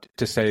interrupt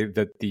to say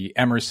that the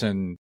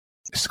Emerson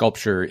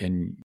sculpture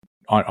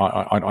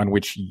on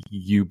which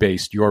you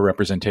based your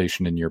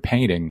representation in your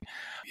painting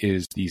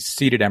is the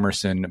Seated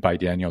Emerson by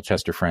Daniel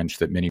Chester French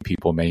that many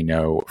people may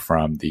know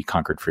from the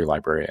Concord Free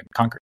Library in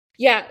Concord.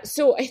 Yeah,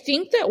 so I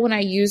think that when I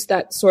used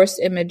that source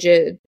image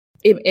in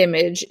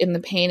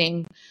the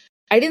painting,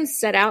 I didn't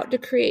set out to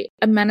create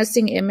a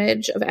menacing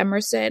image of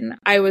Emerson.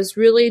 I was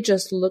really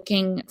just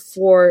looking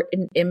for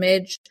an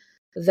image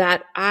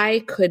that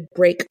I could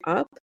break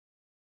up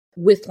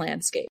with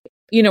landscape,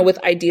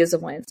 with ideas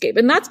of landscape.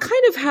 And that's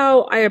kind of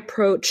how I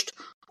approached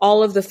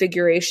all of the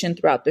figuration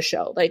throughout the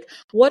show. Like,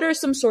 what are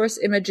some source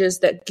images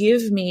that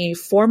give me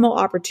formal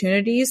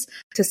opportunities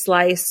to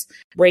slice,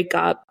 break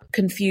up,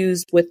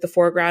 confuse with the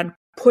foreground,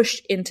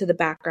 push into the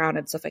background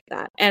and stuff like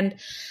that. And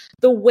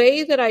the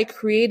way that I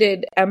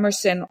created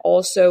Emerson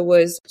also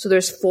was, so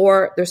there's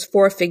four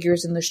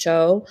figures in the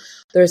show.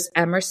 There's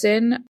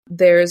Emerson,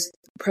 there's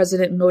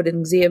President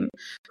Nguyen,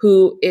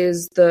 who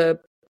is the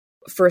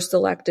first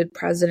elected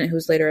president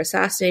who's later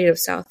assassinated of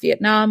South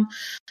Vietnam.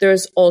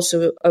 There's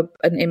also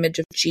an image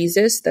of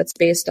Jesus that's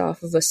based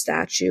off of a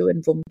statue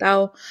in Vung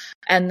Tau.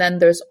 And then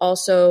there's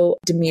also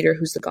Demeter,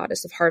 who's the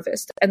goddess of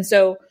harvest. And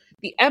so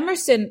the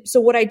Emerson,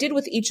 so what I did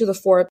with each of the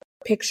four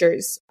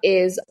pictures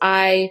is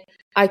I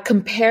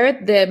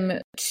compared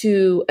them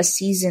to a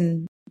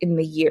season in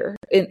the year,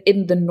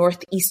 in the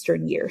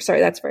northeastern year.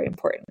 Sorry, that's very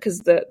important because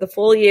the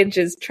foliage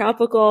is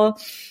tropical,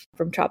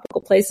 from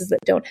tropical places that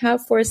don't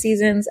have four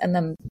seasons, and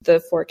then the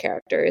four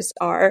characters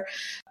are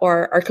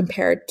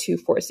compared to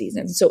four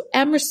seasons. So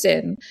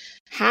Emerson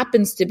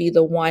happens to be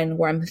the one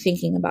where I'm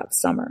thinking about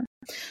summer.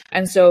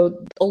 And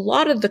so a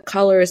lot of the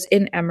colors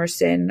in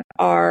Emerson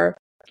are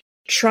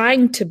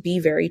trying to be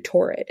very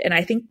torrid. And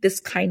I think this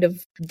kind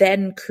of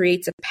then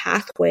creates a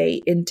pathway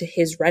into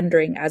his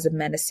rendering as a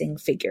menacing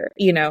figure.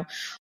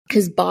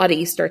 His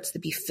body starts to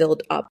be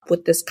filled up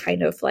with this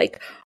kind of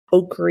like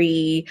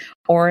ochre,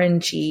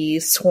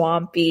 orangey,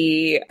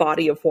 swampy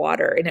body of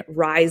water, and it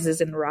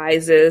rises and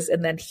rises.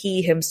 And then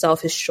he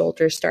himself, his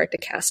shoulders start to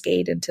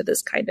cascade into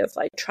this kind of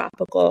like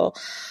tropical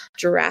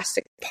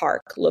Jurassic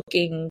Park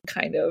looking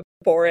kind of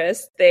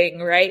forest thing,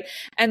 right?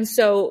 And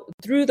so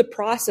through the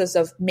process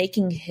of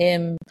making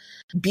him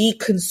be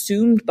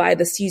consumed by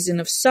the season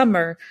of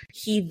summer,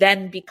 he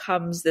then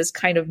becomes this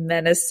kind of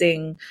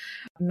menacing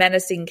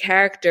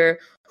character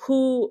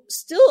who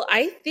still,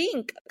 I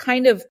think,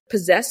 kind of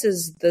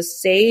possesses the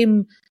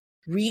same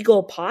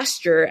regal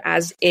posture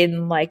as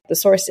in like the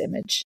source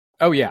image.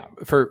 Oh yeah,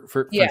 for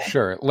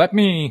sure. Let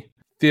me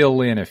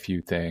fill in a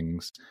few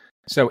things.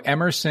 So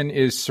Emerson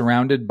is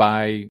surrounded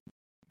by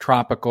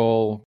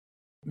tropical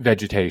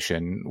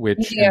vegetation,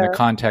 which in the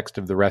context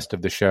of the rest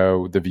of the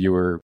show, the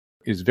viewer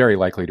is very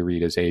likely to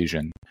read as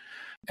Asian.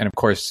 And of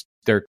course,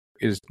 there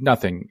is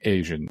nothing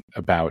Asian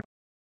about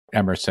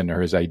Emerson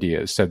or his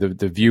ideas. So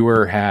the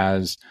viewer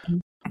has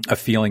a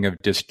feeling of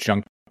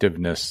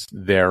disjunctiveness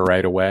there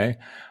right away.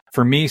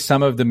 For me,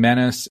 some of the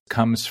menace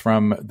comes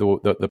from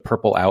the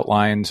purple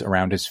outlines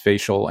around his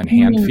facial and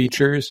hand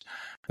features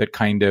that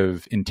kind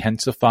of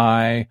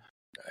intensify,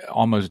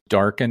 almost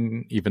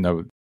darken, even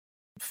though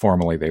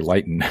formally they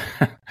lighten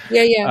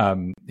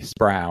his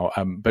brow,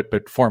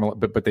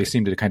 but they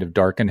seem to kind of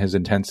darken his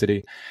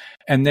intensity.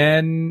 And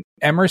then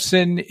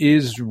Emerson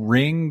is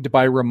ringed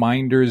by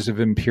reminders of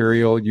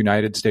imperial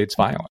United States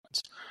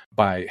violence,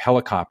 by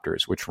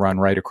helicopters which run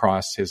right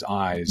across his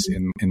eyes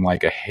in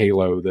like a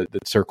halo that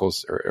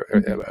circles, or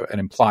an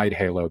implied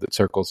halo that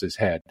circles his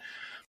head.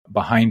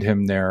 Behind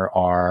him there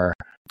are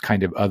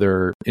kind of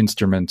other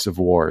instruments of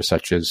war,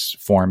 such as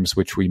forms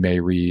which we may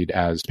read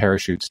as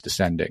parachutes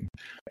descending,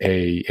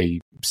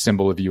 a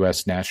symbol of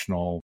U.S.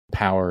 national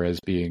power as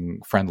being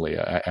friendly,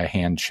 a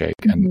handshake,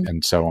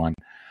 and so on.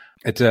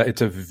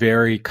 It's a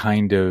very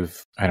kind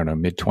of, I don't know,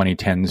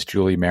 mid-2010s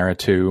Julie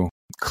Meritou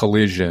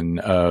collision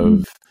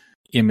of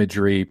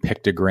imagery,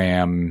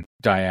 pictogram,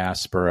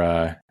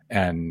 diaspora,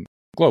 and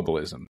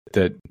globalism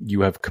that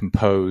you have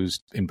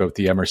composed in both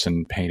the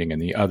Emerson painting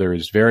and the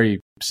others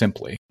very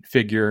simply.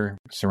 Figure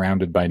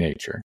surrounded by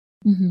nature.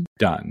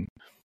 Done.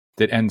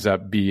 That ends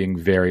up being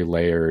very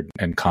layered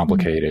and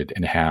complicated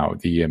in how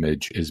the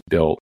image is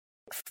built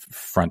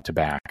front to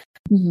back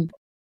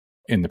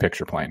in the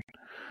picture plane.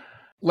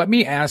 Let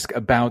me ask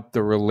about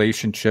the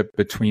relationship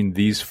between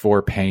these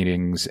four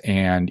paintings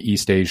and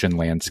East Asian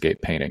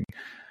landscape painting,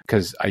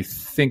 because I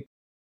think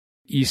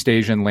East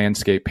Asian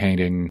landscape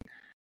painting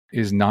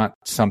is not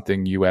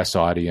something U.S.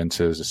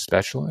 audiences,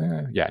 especially,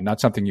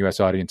 not something U.S.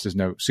 audiences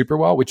know super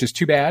well, which is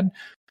too bad,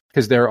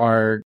 because there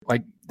are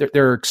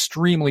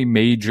extremely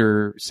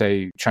major,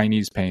 say,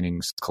 Chinese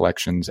paintings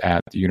collections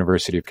at the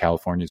University of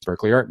California's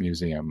Berkeley Art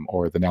Museum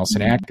or the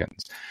Nelson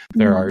Atkins.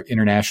 There are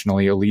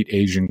internationally elite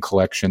Asian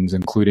collections,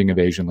 including of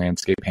Asian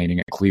landscape painting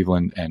at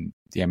Cleveland and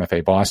the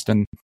MFA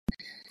Boston,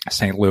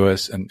 St.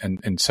 Louis,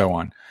 and so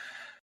on.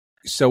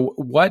 So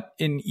what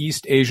in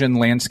East Asian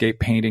landscape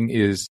painting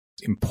is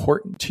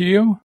important to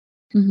you,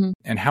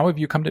 and how have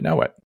you come to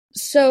know it?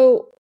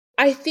 So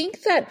I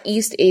think that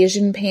East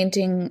Asian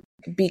painting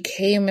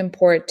became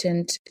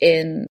important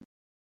in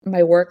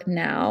my work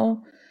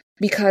now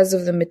because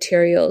of the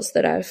materials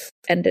that I've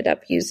ended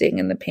up using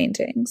in the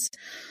paintings.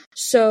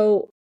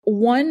 So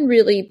one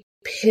really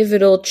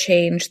pivotal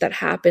change that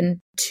happened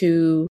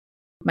to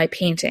my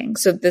painting.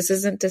 So this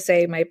isn't to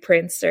say my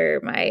prints or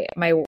my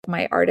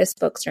artist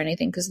books or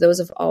anything, because those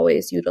have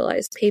always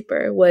utilized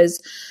paper,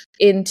 was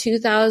in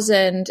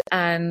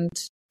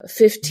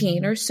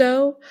 2015 or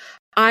so.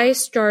 I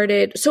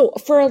started, so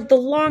for the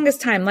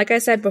longest time, like I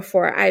said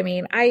before, I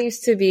mean, I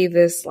used to be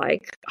this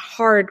like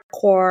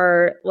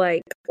hardcore,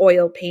 like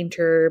oil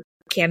painter,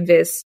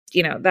 canvas,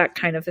 that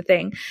kind of a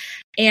thing.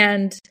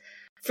 And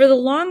for the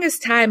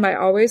longest time, I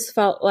always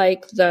felt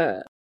like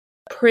the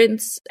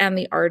prints and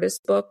the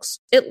artist books,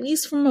 at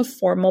least from a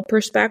formal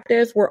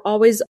perspective, were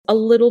always a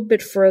little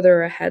bit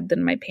further ahead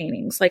than my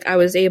paintings. Like I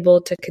was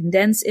able to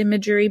condense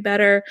imagery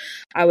better.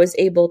 I was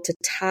able to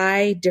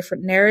tie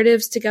different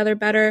narratives together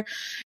better.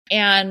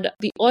 And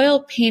the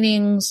oil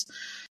paintings,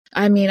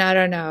 I mean, I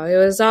don't know. I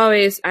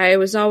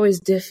was always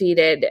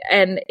defeated,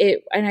 and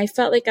I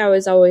felt like I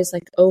was always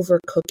like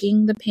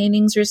overcooking the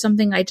paintings or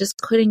something. I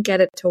just couldn't get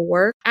it to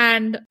work.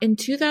 And in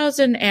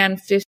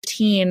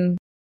 2015,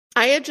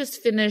 I had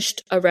just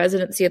finished a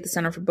residency at the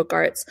Center for Book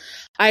Arts.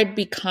 I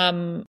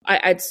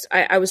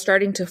was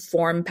starting to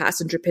form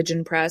Passenger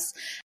Pigeon Press.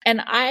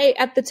 And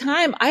at the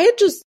time, I had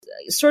just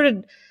sort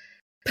of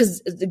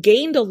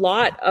gained a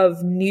lot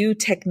of new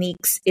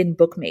techniques in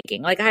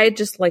bookmaking. Like I had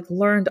just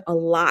learned a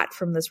lot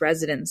from this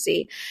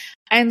residency.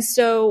 And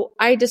so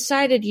I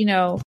decided,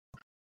 I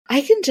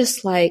can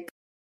just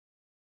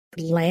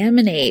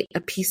laminate a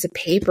piece of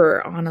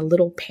paper on a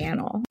little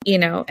panel,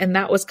 and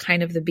that was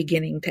kind of the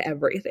beginning to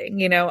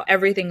everything,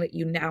 everything that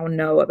you now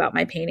know about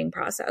my painting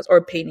process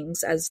or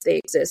paintings as they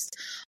exist.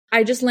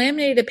 I just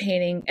laminated a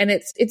painting, and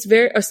it's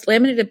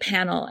laminated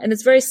panel, and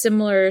it's very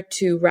similar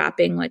to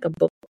wrapping like a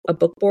book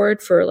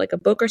board for like a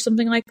book or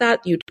something like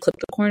that. You'd clip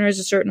the corners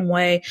a certain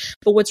way.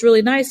 But what's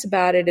really nice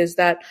about it is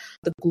that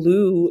the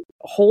glue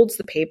holds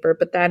the paper,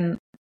 but then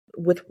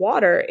with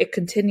water, it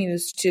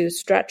continues to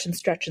stretch and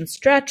stretch and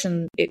stretch,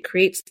 and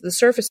the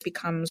surface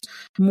becomes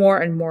more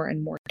and more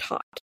and more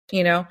taut,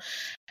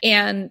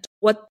 And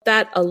what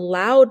that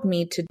allowed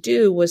me to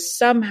do was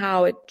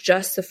somehow it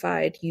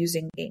justified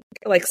using ink.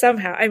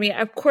 Somehow, I mean,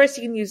 of course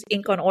you can use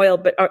ink on oil,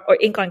 or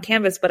ink on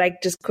canvas, but I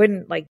just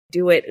couldn't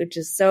do it. It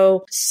just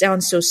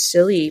sounds so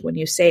silly when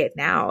you say it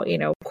now,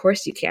 of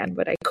course you can,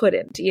 but I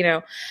couldn't,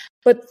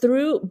 But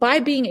by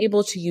being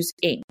able to use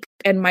ink,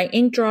 and my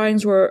ink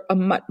drawings were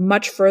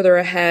much further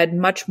ahead,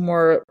 much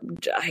more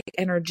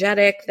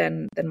energetic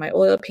than my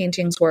oil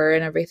paintings were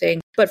and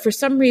everything. But for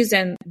some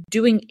reason,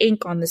 doing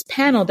ink on this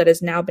panel that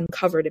has now been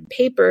covered in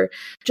paper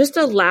just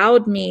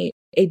allowed me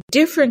a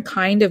different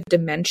kind of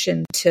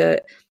dimension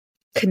to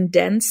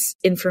condense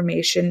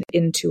information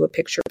into a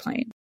picture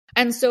plane.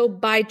 And so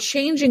by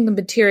changing the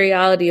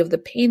materiality of the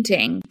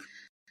painting,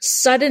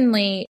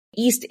 suddenly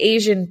East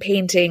Asian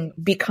painting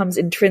becomes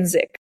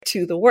intrinsic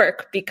to the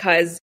work,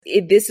 because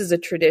this is a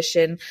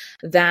tradition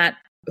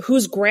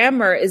whose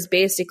grammar is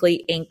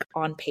basically ink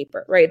on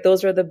paper, right?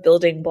 Those are the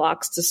building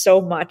blocks to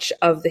so much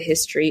of the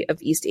history of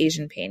East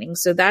Asian painting.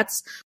 So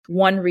that's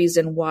one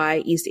reason why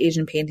East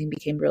Asian painting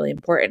became really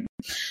important.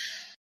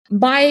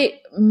 My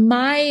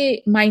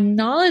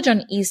knowledge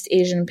on East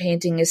Asian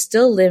painting is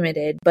still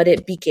limited, but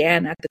it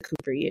began at the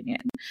Cooper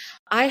Union.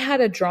 I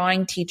had a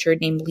drawing teacher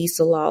named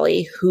Lisa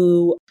Lawley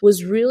who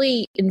was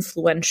really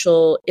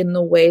influential in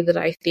the way that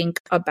I think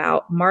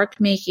about mark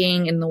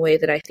making, in the way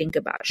that I think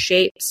about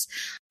shapes.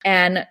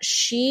 And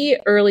she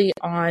early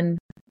on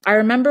I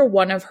remember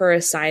one of her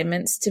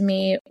assignments to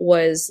me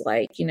was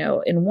like,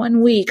 in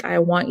 1 week, I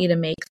want you to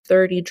make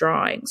 30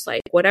 drawings.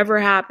 Like whatever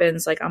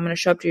happens, like I'm going to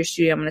show up to your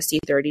studio, I'm going to see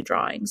 30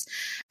 drawings.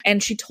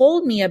 And she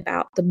told me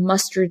about the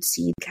mustard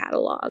seed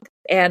catalog.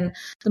 And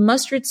the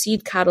mustard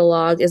seed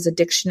catalog is a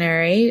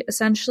dictionary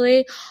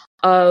essentially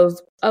of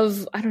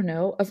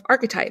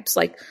archetypes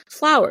like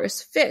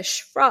flowers,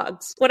 fish,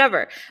 frogs,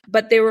 whatever.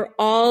 But they were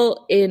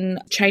all in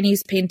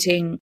Chinese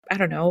painting. I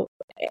don't know.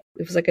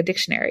 It was like a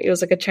dictionary. It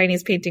was like a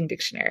Chinese painting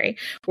dictionary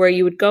where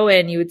you would go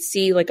in, you would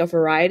see like a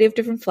variety of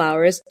different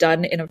flowers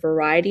done in a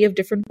variety of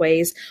different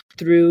ways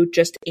through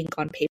just ink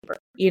on paper,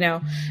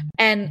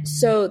 And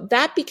so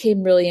that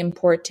became really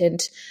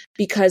important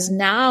because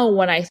now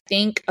when I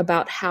think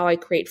about how I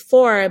create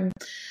form,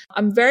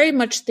 I'm very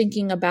much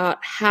thinking about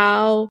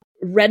how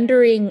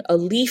rendering a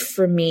leaf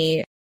for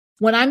me,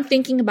 when I'm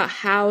thinking about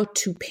how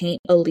to paint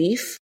a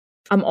leaf,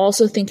 I'm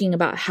also thinking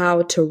about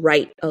how to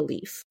write a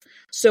leaf.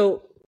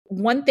 So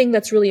one thing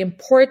that's really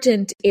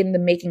important in the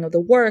making of the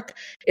work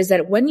is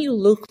that when you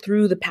look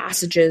through the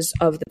passages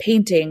of the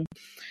painting,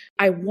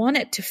 I want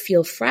it to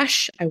feel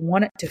fresh, I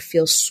want it to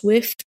feel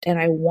swift, and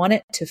I want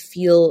it to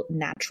feel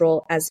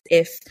natural, as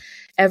if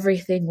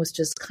everything was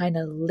just kind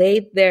of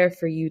laid there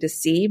for you to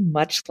see,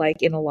 much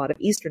like in a lot of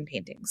Eastern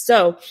paintings.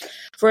 So,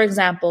 for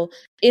example,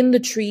 in the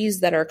trees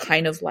that are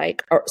kind of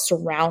like are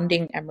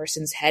surrounding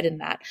Emerson's head in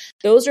that,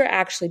 those are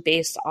actually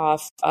based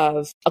off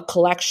of a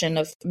collection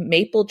of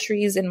maple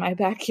trees in my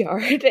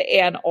backyard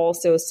and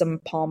also some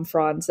palm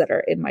fronds that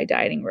are in my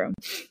dining room.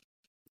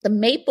 The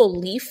maple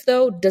leaf,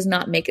 though, does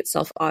not make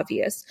itself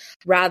obvious.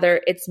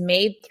 Rather, it's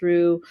made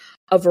through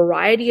a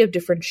variety of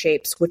different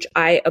shapes, which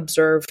I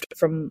observed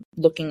from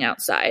looking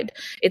outside.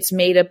 It's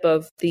made up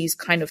of these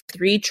kind of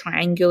 3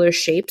 triangular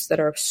shapes that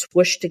are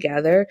swished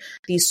together,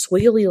 these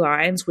squiggly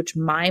lines which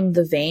mime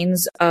the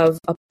veins of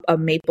a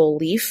maple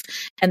leaf,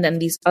 and then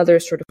these other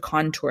sort of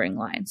contouring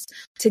lines.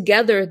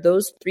 Together,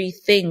 those 3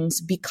 things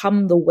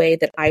become the way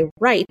that I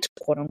write,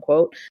 quote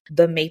unquote,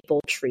 the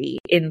maple tree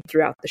in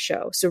throughout the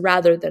show. So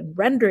rather than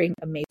rendering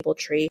a maple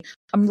tree,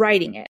 I'm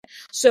writing it.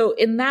 So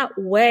in that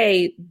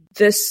way,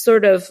 this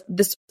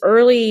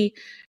early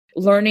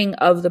learning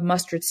of the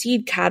mustard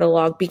seed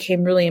catalog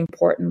became really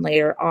important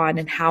later on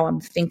in how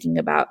I'm thinking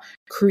about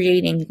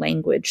creating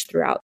language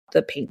throughout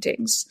the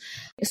paintings.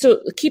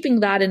 So keeping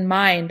that in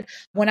mind,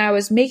 when I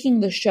was making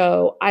the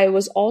show, I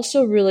was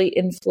also really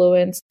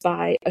influenced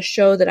by a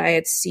show that I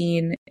had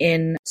seen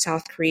in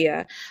South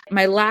Korea.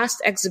 My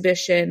last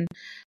exhibition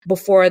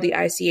before the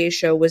ICA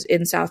show was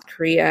in South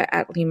Korea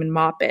at Lehman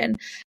Maupin.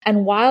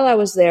 And while I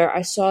was there,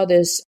 I saw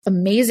this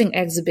amazing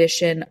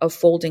exhibition of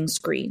folding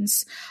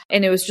screens.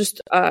 And it was just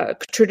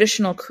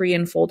traditional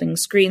Korean folding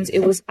screens.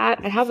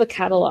 I have a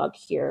catalog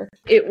here.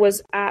 It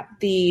was at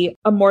the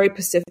Amori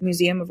Pacific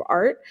Museum of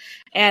Art.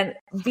 And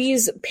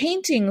these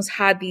paintings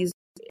had these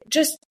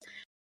just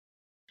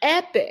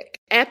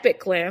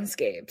epic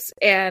landscapes.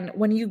 And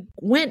when you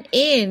went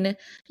in,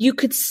 you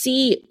could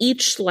see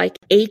each like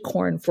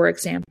acorn, for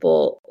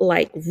example,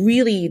 like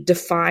really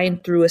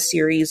defined through a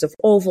series of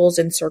ovals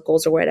and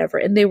circles or whatever.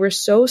 And they were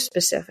so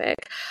specific.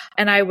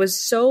 And I was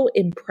so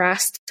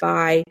impressed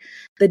by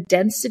the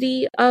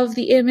density of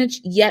the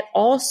image, yet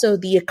also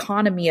the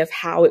economy of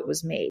how it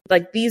was made.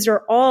 Like these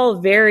are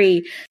all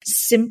very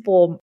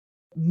simple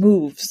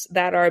moves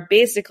that are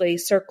basically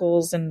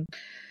circles and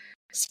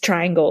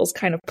triangles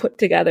kind of put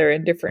together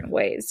in different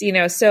ways,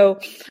 so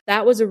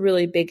that was a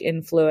really big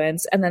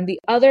influence. And then the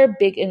other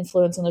big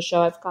influence on the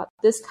show, I've got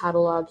this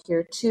catalog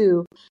here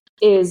too,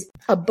 is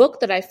a book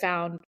that I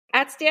found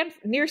at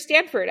near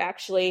Stanford,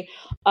 actually,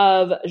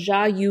 of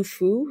Jia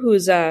Yufu,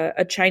 who's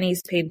a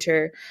Chinese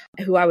painter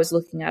who I was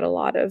looking at a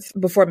lot of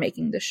before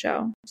making the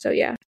show. So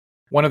yeah.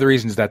 One of the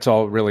reasons that's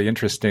all really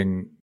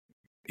interesting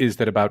is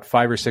that about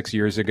 5 or 6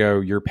 years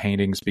ago, your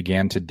paintings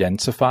began to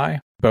densify,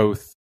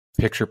 both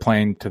picture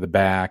plane to the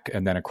back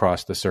and then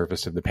across the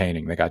surface of the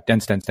painting. They got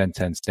dense.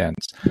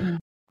 Mm-hmm.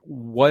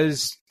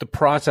 Was the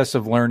process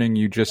of learning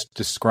you just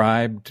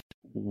described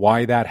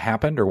why that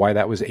happened or why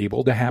that was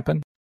able to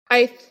happen?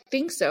 I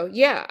think so.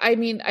 Yeah. I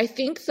mean, I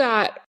think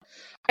that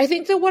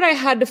what I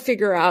had to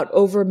figure out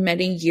over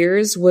many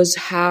years was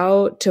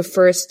how to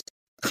first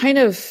kind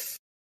of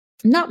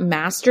not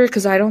master,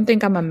 because I don't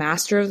think I'm a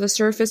master of the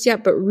surface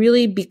yet, but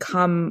really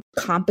become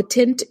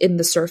competent in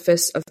the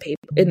surface of paper,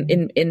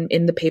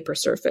 in the paper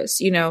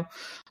surface,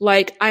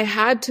 like I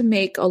had to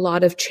make a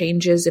lot of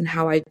changes in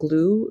how I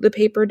glue the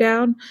paper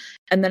down.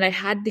 And then I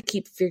had to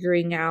keep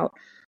figuring out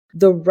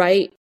the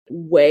right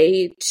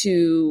way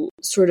to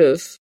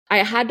I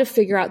had to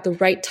figure out the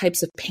right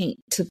types of paint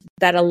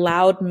that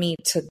allowed me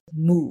to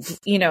move,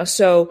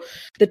 so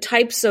the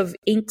types of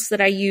inks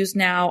that I use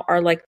now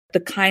are like the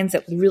kinds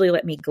that really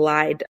let me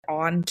glide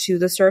onto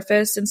the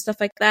surface and stuff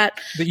like that.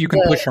 That you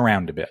can push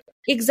around a bit.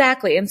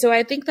 Exactly. And so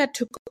I think that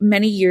took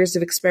many years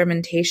of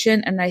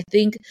experimentation. And I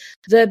think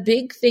the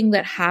big thing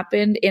that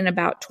happened in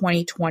about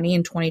 2020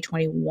 and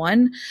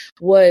 2021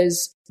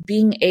 was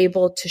being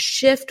able to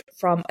shift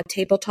from a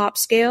tabletop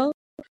scale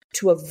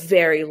to a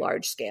very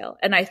large scale.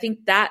 And I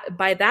think that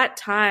by that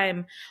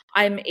time,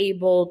 I'm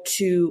able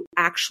to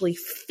actually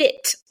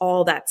fit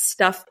all that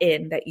stuff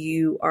in that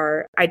you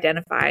are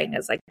identifying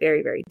as like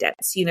very, very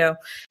dense,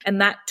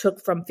 and that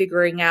took from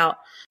figuring out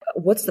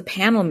what's the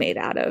panel made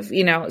out of,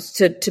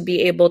 to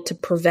be able to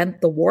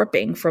prevent the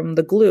warping from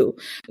the glue,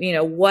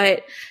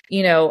 what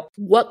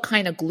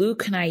kind of glue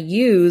can I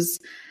use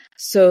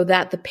so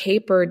that the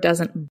paper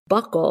doesn't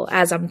buckle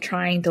as I'm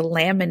trying to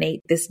laminate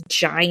this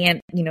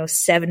giant,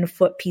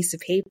 7-foot piece of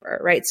paper,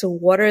 right? So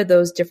what are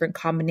those different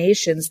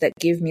combinations that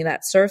give me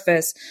that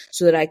surface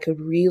so that I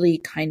could really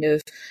kind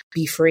of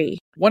be free?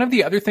 One of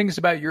the other things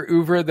about your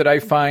oeuvre that I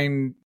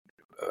find,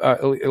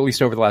 at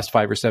least over the last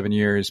 5 or 7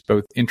 years,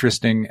 both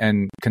interesting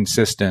and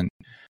consistent,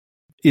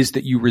 is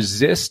that you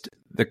resist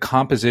the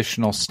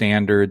compositional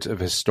standards of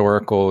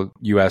historical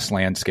U.S.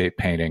 landscape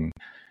painting.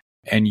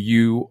 And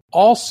you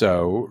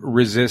also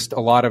resist a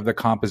lot of the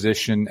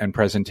composition and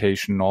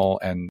presentational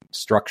and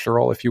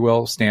structural, if you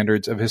will,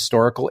 standards of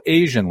historical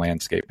Asian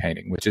landscape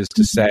painting, which is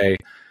to say,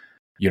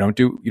 you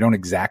don't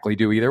exactly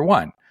do either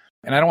one.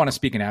 And I don't want to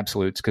speak in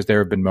absolutes because there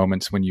have been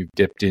moments when you've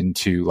dipped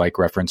into like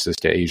references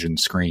to Asian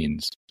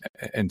screens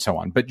and so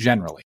on. But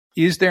generally,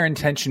 is there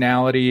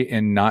intentionality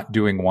in not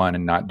doing one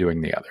and not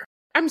doing the other?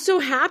 I'm so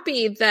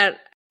happy that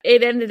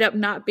it ended up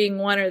not being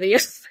one or the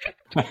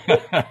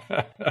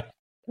other.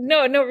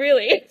 No,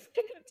 really.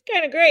 It's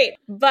kind of great.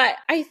 But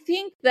I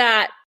think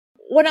that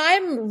when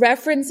I'm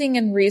referencing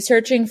and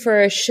researching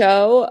for a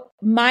show,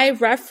 my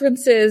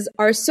references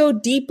are so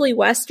deeply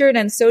Western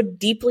and so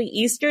deeply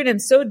Eastern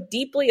and so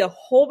deeply a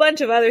whole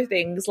bunch of other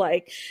things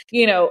like,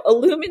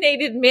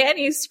 illuminated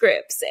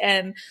manuscripts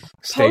and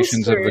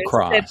Stations of the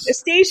Cross.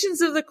 Stations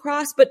of the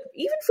Cross. But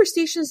even for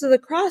Stations of the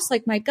Cross,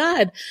 like, my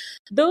God,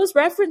 those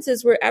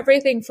references were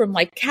everything from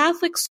like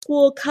Catholic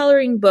school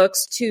coloring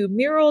books to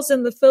murals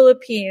in the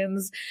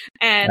Philippines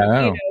and,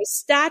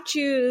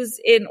 statues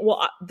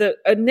the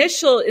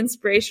initial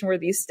inspiration were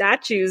these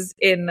statues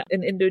in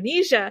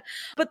Indonesia,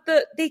 but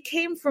they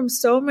came from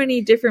so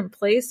many different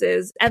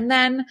places. And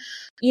then,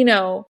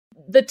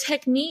 the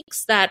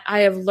techniques that I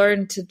have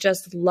learned to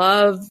just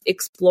love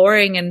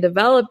exploring and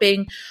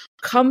developing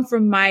come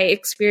from my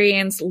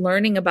experience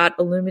learning about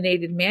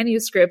illuminated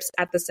manuscripts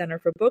at the Center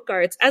for Book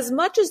Arts, as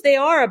much as they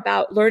are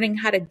about learning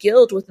how to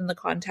gild within the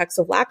context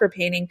of lacquer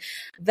painting,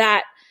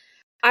 that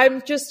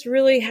I'm just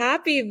really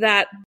happy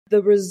that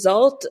the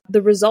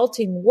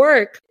resulting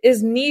work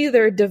is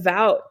neither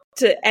devout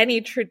to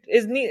any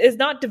is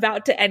not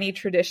devout to any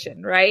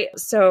tradition, right?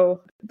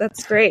 So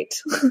that's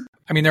great.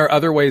 I mean, there are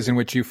other ways in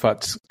which you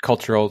futz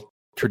cultural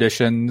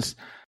traditions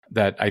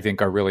that I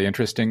think are really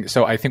interesting.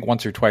 So I think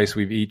once or twice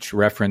we've each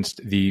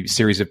referenced the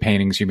series of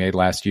paintings you made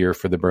last year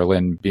for the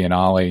Berlin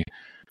Biennale,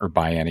 or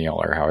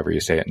biennial, or however you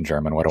say it in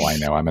German. What do I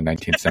know? I'm a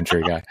 19th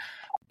century guy.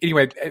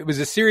 Anyway, it was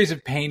a series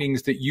of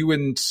paintings that you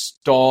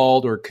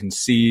installed or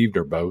conceived,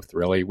 or both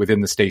really,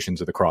 within the Stations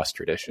of the Cross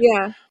tradition.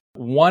 Yeah.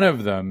 One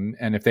of them,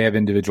 and if they have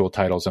individual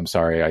titles, I'm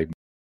sorry, I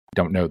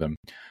don't know them,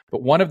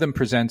 but one of them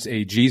presents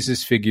a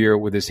Jesus figure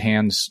with his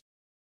hands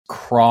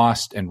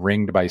crossed and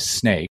ringed by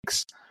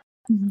snakes,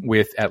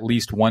 with at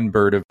least one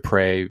bird of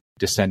prey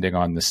descending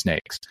on the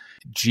snakes.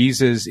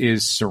 Jesus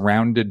is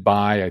surrounded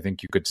by, I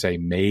think you could say,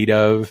 made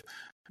of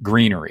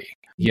greenery.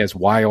 He has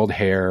wild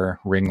hair,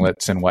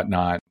 ringlets and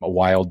whatnot, a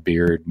wild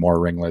beard, more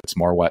ringlets,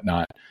 more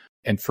whatnot.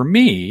 And for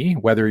me,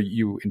 whether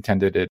you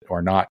intended it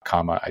or not,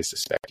 I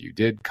suspect you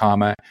did,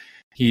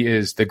 he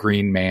is the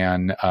green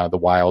man, the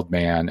wild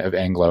man of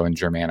Anglo and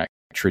Germanic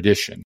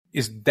tradition.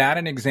 Is that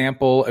an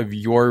example of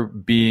your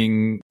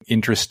being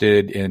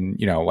interested in,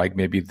 like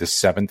maybe the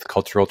 7th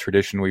cultural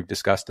tradition we've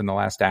discussed in the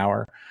last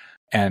hour,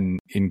 and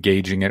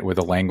engaging it with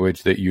a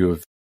language that you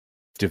have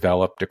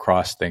developed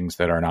across things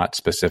that are not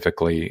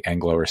specifically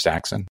Anglo or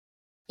Saxon?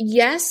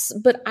 Yes,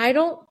 but I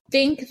don't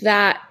think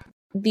that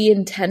the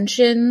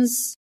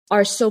intentions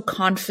are so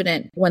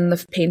confident when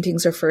the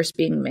paintings are first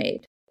being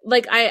made.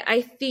 Like,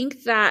 I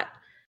think that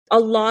a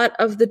lot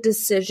of the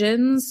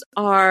decisions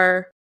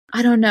are,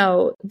 I don't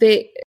know,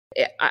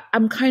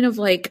 I'm kind of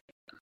like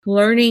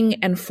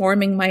learning and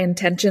forming my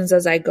intentions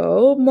as I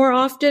go more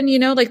often,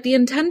 like the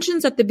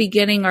intentions at the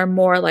beginning are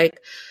more like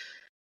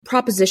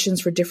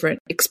propositions for different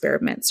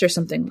experiments or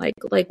something like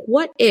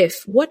what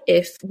if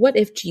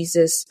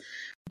Jesus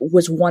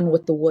was one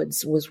with the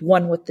woods, was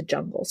one with the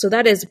jungle. So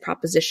that is a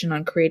proposition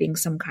on creating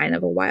some kind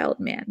of a wild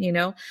man,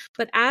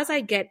 But as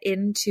I get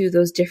into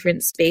those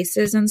different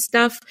spaces and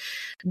stuff,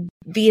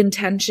 the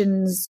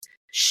intentions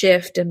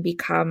shift and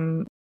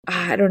become,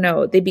 I don't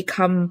know, they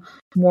become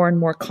more and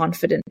more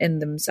confident in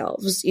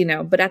themselves,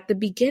 But at the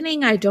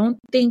beginning, I don't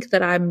think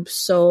that I'm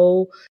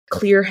so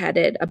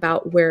clear-headed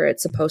about where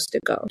it's supposed to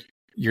go.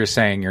 You're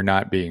saying you're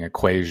not being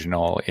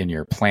equational in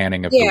your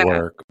planning of the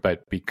work,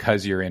 but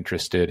because you're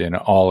interested in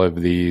all of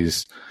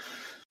these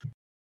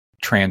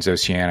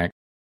transoceanic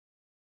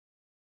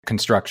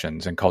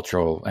constructions and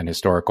cultural and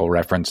historical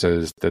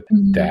references,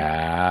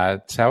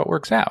 that's how it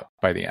works out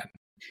by the end.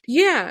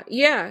 Yeah,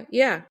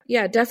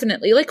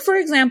 definitely. Like, for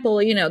example,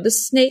 the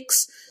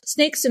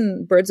snakes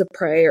and birds of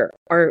prey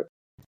are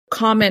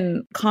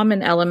common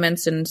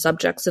elements and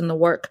subjects in the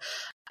work.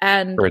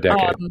 And For a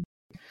decade.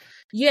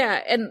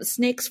 yeah, and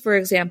snakes, for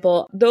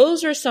example,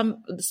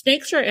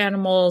 snakes are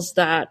animals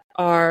that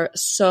are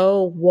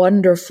so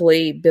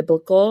wonderfully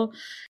biblical,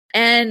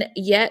 and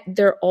yet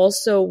they're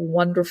also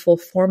wonderful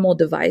formal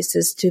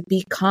devices to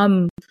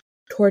become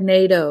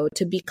tornado,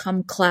 to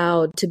become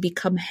cloud, to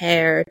become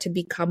hair, to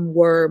become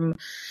worm,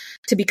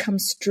 to become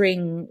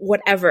string,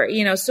 whatever,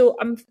 So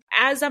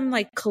as I'm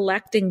like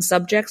collecting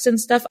subjects and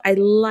stuff, I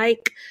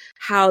like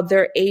how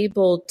they're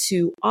able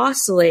to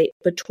oscillate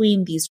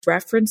between these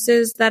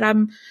references that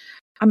I'm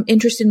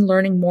interested in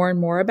learning more and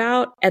more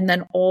about, and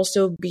then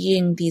also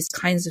being these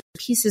kinds of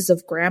pieces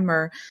of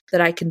grammar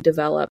that I can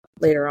develop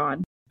later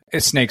on.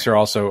 Snakes are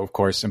also, of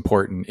course,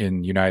 important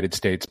in United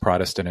States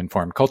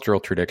Protestant-informed cultural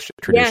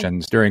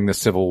traditions. During the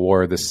Civil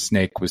War, the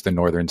snake was the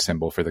northern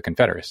symbol for the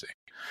Confederacy.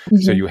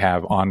 Mm-hmm. So you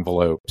have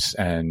envelopes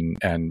and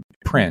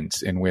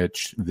prints in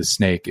which the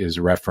snake is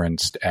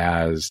referenced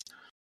as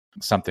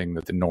something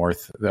that the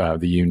North, the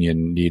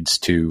Union, needs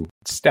to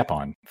step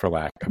on, for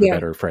lack of a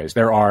better phrase.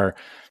 There are,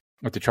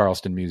 at the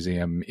Charleston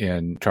Museum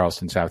in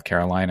Charleston, South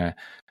Carolina,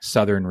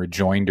 Southern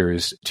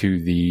rejoinders to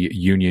the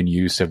Union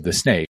use of the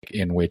snake,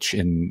 in which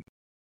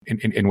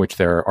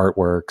there are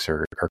artworks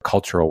or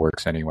cultural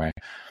works anyway,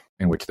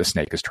 in which the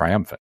snake is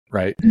triumphant,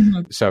 right?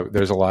 Mm-hmm. So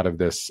there's a lot of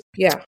this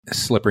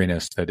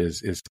slipperiness that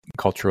is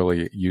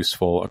culturally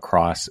useful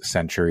across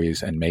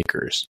centuries and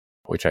makers,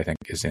 which I think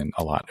is in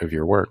a lot of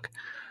your work.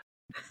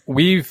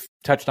 We've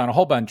touched on a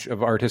whole bunch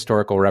of art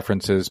historical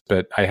references,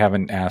 but I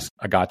haven't asked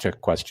a gotcha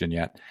question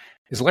yet.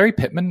 Is Larry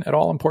Pittman at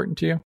all important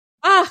to you?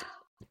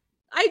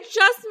 I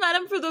just met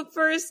him for the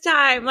first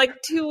time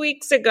like 2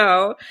 weeks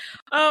ago.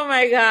 Oh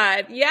my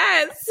God.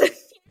 Yes.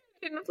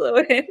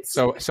 Influence.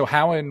 So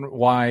how and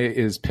why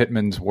is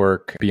Pittman's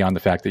work, beyond the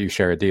fact that you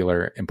share a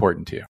dealer,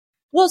 important to you?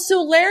 Well,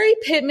 so Larry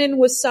Pittman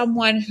was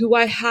someone who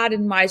I had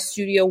in my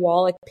studio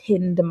wall, like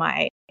pinned to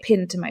my,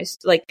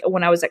 like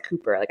when I was at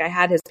Cooper, like I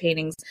had his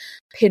paintings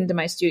pinned to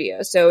my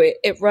studio. So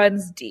it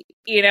runs deep,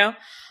 And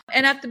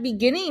at the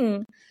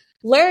beginning,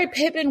 Larry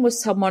Pittman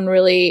was someone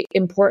really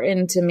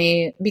important to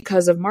me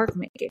because of mark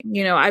making.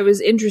 I was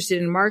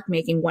interested in mark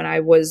making when I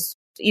was,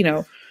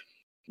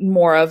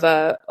 more of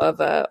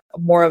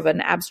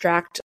an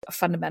abstract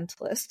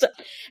fundamentalist.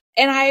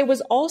 And I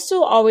was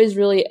also always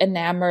really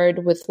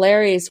enamored with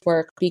Larry's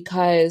work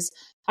because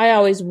I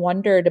always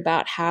wondered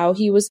about how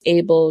he was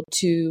able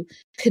to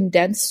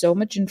condense so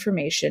much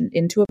information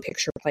into a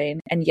picture plane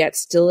and yet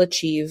still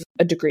achieve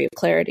a degree of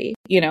clarity.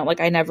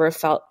 Like I never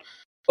felt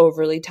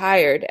overly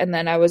tired. And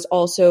then I was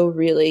also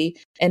really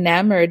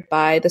enamored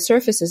by the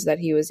surfaces that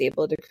he was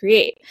able to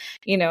create,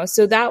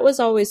 so that was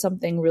always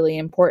something really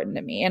important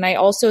to me. And I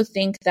also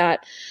think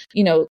that,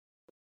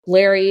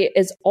 Larry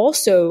is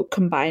also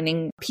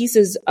combining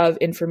pieces of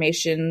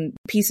information,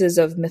 pieces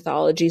of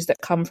mythologies that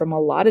come from a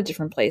lot of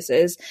different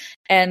places.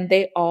 And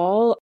they're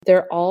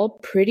all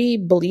pretty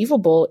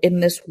believable in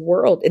this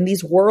world, in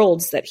these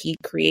worlds that he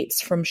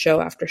creates from show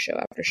after show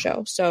after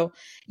show. So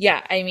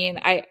yeah, I mean,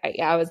 I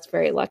was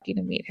very lucky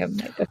to meet him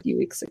like a few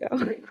weeks ago.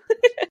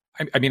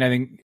 I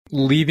think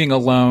leaving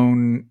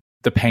alone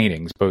the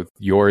paintings, both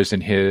yours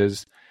and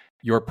his,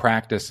 your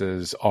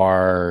practices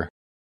are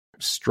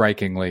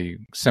strikingly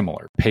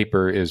similar.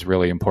 Paper is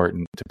really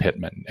important to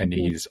Pittman, and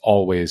he's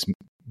always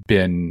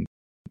been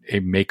a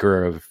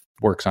maker of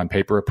works on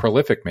paper, a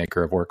prolific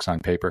maker of works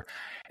on paper.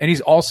 And he's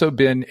also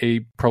been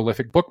a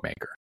prolific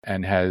bookmaker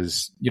and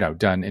has,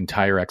 done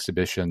entire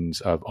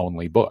exhibitions of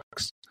only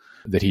books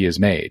that he has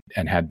made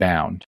and had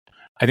bound.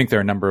 I think there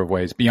are a number of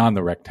ways beyond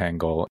the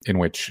rectangle in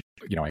which,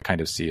 I kind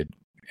of see it,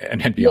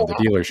 and beyond the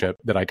dealership,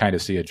 that I kind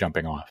of see it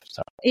jumping off.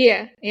 So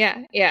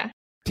Yeah.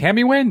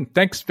 Tammy Nguyen,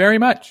 thanks very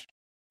much.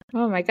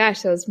 Oh my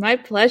gosh, that was my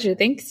pleasure.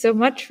 Thanks so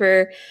much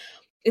for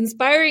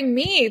inspiring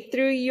me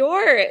through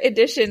your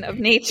edition of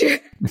nature.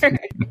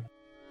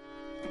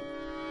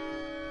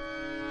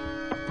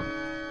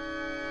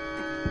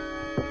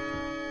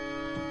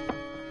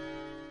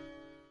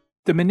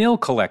 The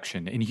Menil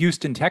Collection in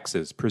Houston,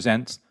 Texas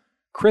presents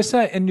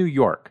Chrissa in New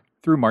York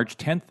through March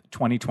 10th,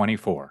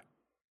 2024.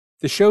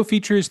 The show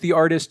features the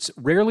artist's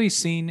rarely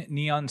seen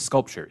neon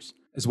sculptures,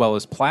 as well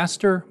as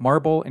plaster,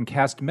 marble, and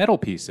cast metal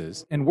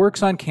pieces, and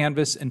works on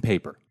canvas and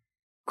paper.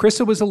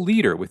 Chrissa was a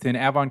leader within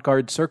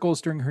avant-garde circles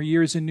during her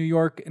years in New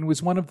York and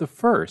was one of the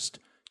first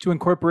to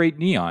incorporate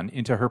neon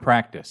into her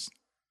practice.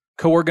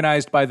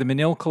 Co-organized by the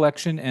Menil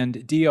Collection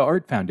and Dia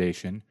Art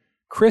Foundation,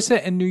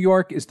 Chrissa in New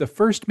York is the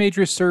first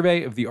major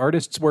survey of the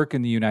artist's work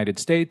in the United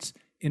States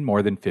in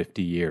more than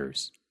 50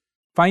 years.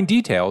 Find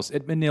details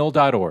at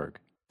menil.org.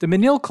 The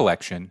Menil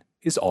Collection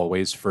is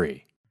always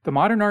free. The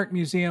Modern Art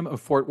Museum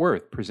of Fort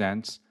Worth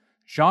presents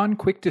Jean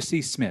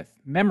Quick-to-See Smith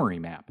Memory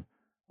Map,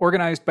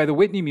 organized by the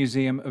Whitney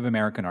Museum of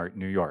American Art,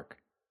 New York.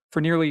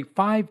 For nearly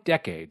 5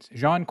 decades,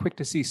 Jean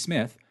Quick-to-See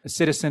Smith, a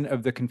citizen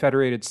of the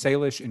Confederated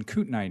Salish and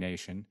Kootenai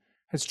Nation,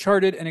 has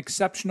charted an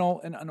exceptional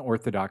and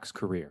unorthodox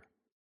career.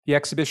 The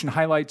exhibition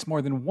highlights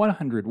more than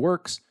 100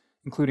 works,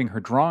 including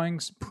her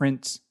drawings,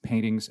 prints,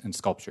 paintings, and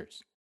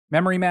sculptures.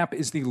 Memory Map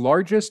is the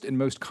largest and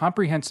most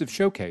comprehensive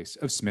showcase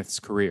of Smith's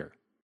career.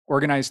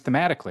 Organized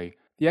thematically,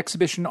 the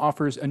exhibition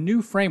offers a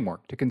new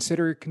framework to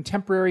consider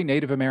contemporary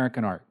Native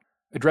American art,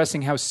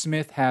 addressing how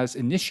Smith has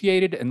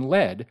initiated and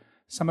led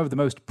some of the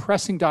most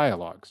pressing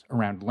dialogues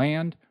around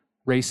land,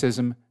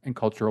 racism, and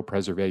cultural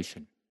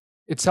preservation.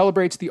 It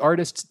celebrates the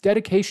artist's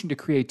dedication to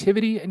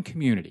creativity and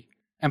community,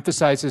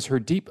 emphasizes her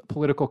deep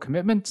political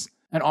commitments,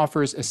 and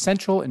offers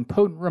essential and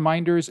potent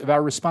reminders of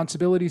our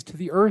responsibilities to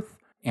the earth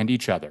and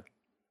each other.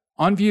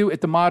 On view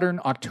at the Modern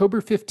October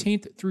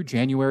 15th through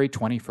January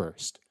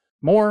 21st.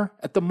 More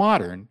at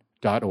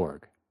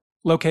themodern.org.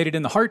 Located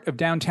in the heart of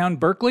downtown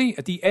Berkeley,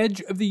 at the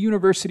edge of the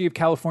University of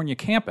California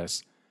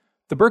campus,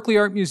 the Berkeley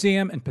Art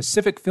Museum and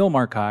Pacific Film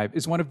Archive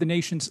is one of the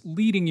nation's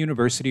leading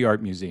university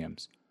art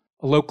museums.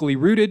 A locally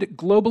rooted,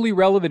 globally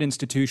relevant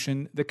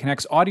institution that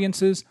connects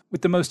audiences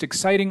with the most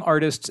exciting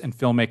artists and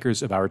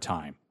filmmakers of our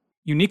time.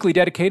 Uniquely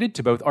dedicated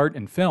to both art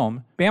and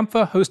film,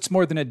 BAMFA hosts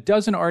more than a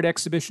dozen art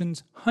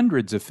exhibitions,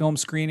 hundreds of film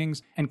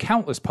screenings, and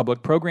countless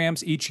public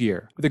programs each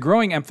year, with a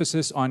growing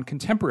emphasis on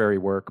contemporary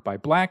work by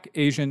Black,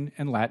 Asian,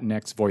 and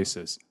Latinx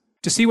voices.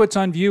 To see what's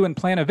on view and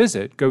plan a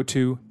visit, go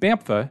to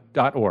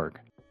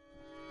bamfa.org.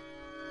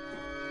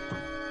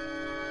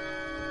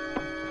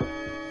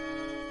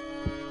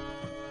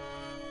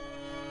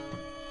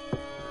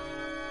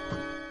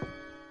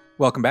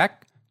 Welcome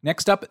back.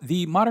 Next up,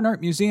 the Modern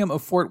Art Museum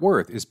of Fort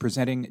Worth is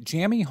presenting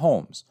Jammie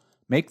Holmes,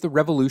 Make the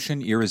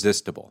Revolution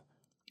Irresistible,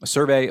 a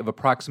survey of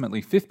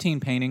approximately 15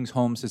 paintings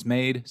Holmes has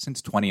made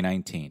since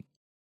 2019.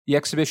 The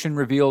exhibition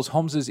reveals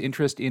Holmes's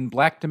interest in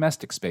Black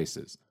domestic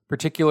spaces,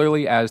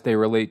 particularly as they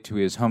relate to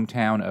his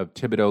hometown of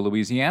Thibodaux,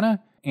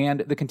 Louisiana,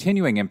 and the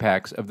continuing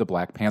impacts of the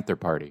Black Panther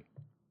Party.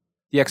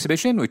 The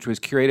exhibition, which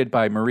was curated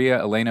by Maria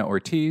Elena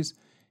Ortiz,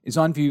 is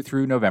on view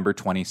through November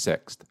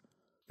 26th.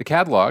 The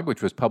catalog,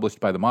 which was published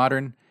by The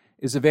Modern,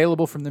 is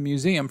available from the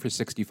museum for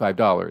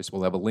 $65.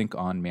 We'll have a link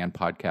on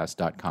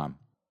manpodcast.com.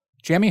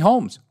 Jammie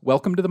Holmes,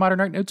 welcome to the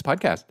Modern Art Notes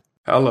podcast.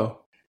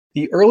 Hello.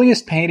 The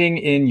earliest painting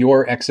in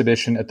your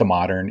exhibition at the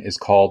Modern is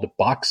called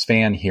Box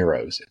Fan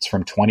Heroes. It's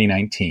from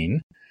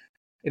 2019.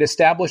 It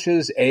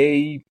establishes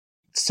a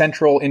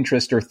central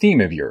interest or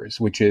theme of yours,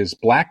 which is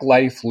Black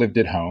life lived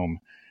at home,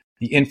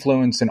 the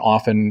influence and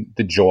often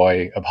the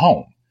joy of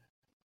home.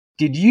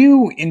 Did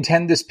you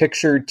intend this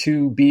picture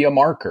to be a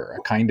marker,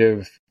 a kind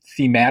of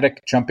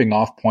thematic jumping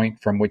off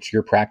point from which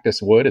your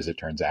practice would, as it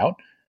turns out,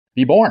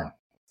 be born?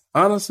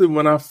 Honestly,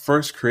 when I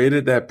first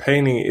created that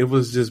painting, it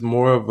was just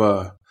more of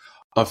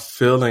a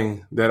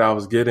feeling that I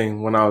was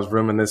getting when I was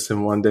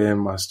reminiscing one day in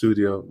my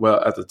studio.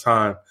 Well, at the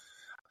time,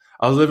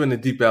 I was living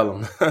in Deep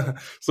Ellum.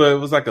 So it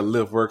was like a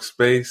live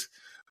workspace.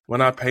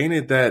 When I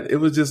painted that, it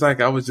was just like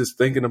I was just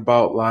thinking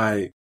about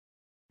like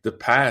the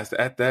past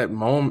at that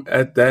moment,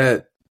 at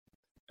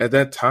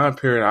that time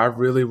period. I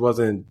really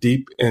wasn't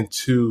deep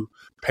into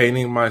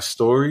painting my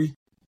story,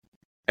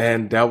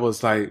 and that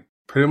was like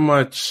pretty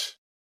much,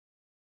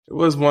 it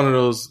was one of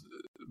those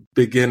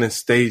beginning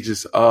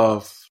stages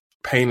of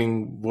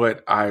painting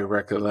what I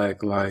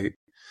recollect. Like,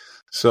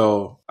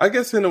 so I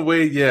guess in a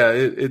way, yeah,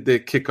 it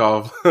did kick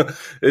off.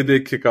 It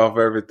did kick off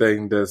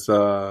everything that's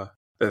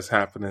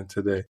happening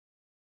today.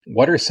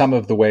 What are some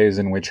of the ways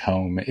in which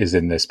home is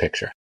in this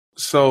picture?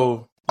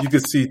 So you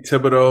could see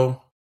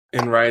Thibodaux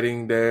in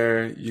writing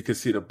there. You could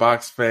see the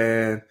box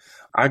fan.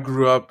 I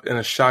grew up in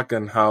a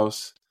shotgun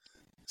house.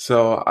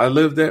 So I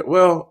lived there.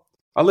 Well,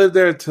 I lived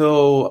there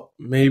until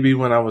maybe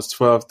when I was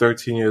 12,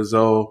 13 years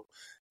old.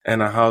 And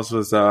the house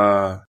was,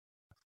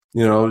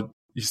 you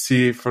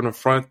see it from the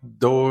front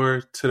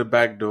door to the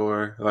back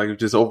door. Like, you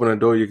just open the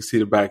door, you can see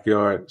the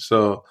backyard.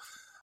 So,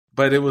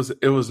 but it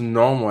was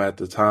normal at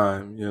the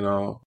time, you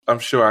know. I'm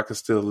sure I could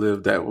still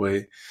live that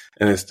way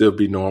and it still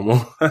be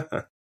normal.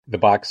 The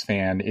box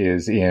fan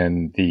is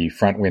in the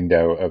front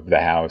window of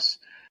the house.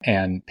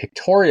 And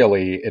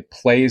pictorially, it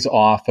plays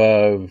off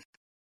of,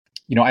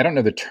 I don't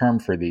know the term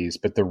for these,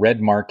 but the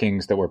red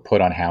markings that were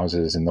put on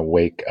houses in the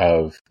wake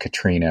of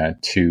Katrina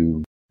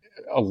to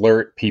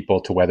alert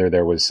people to whether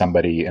there was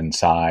somebody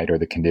inside or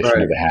the condition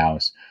Right. of the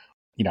house.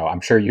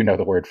 I'm sure you know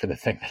the word for the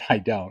thing that I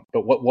don't.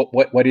 But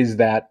what is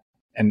that,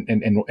 and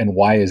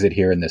why is it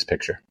here in this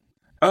picture?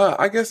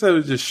 I guess I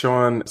was just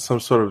showing some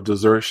sort of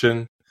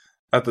desertion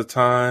at the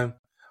time.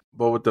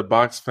 But with the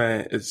box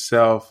fan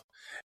itself,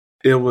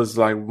 it was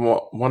like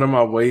one of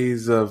my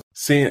ways of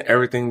seeing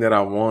everything that I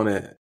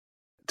wanted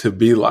to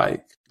be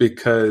like,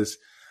 because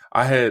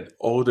I had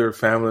older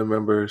family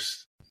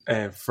members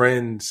and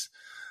friends,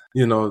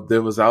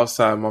 that was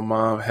outside. My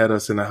mom had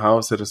us in the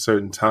house at a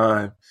certain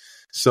time.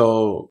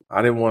 So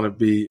I didn't want to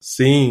be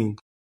seen.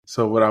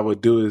 So what I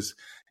would do is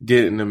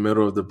get in the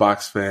middle of the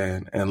box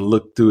fan and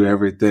look through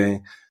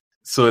everything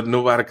so that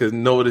nobody could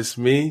notice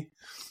me.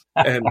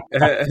 And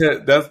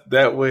that's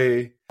that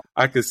way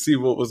I could see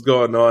what was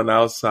going on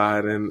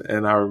outside.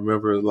 And I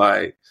remember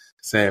like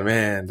saying,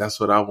 man, that's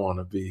what I want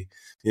to be,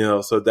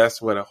 so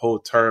that's where the whole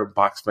term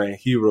box fan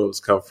heroes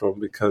come from,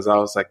 because I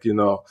was like,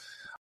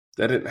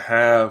 They didn't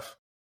have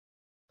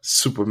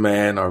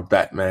Superman or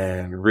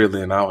Batman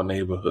really in our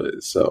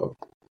neighborhood. So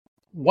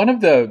one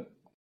of the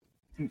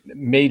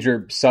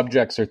major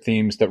subjects or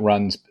themes that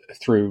runs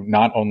through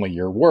not only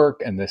your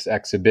work and this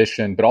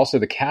exhibition, but also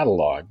the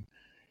catalog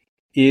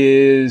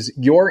is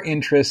your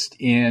interest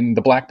in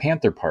the Black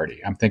Panther Party.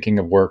 I'm thinking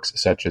of works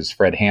such as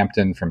Fred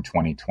Hampton from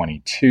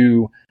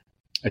 2022,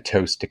 A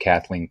Toast to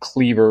Kathleen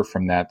Cleaver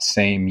from that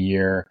same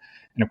year.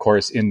 And of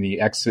course, in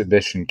the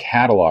exhibition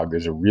catalog,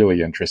 there's a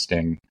really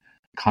interesting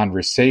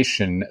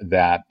conversation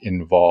that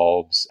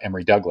involves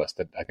Emory Douglas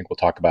that I think we'll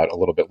talk about a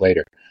little bit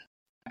later.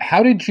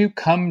 How did you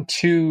come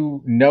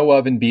to know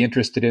of and be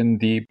interested in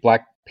the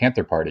Black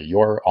Panther Party?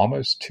 You're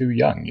almost too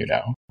young, you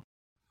know.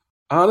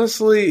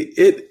 Honestly,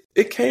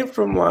 it came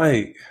from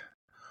like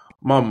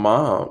my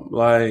mom.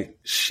 Like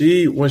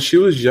when she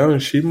was young,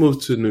 she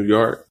moved to New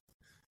York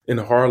in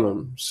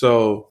Harlem.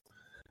 So,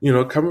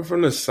 coming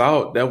from the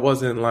South, that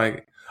wasn't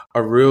like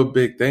a real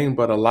big thing,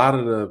 but a lot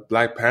of the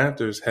Black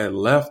Panthers had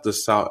left the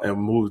South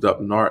and moved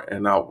up north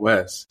and out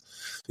west.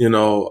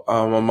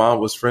 My mom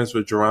was friends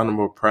with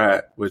Geronimo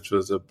Pratt, which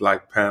was a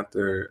Black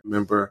Panther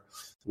member,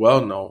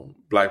 well-known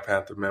Black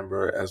Panther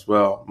member as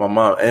well. My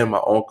mom and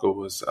my uncle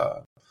was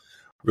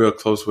real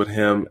close with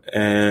him.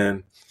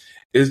 And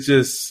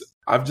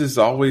I've just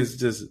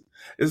always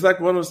it's like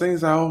one of those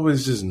things I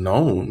always just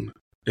known,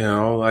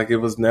 like it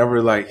was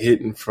never like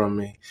hidden from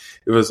me.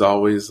 It was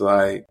always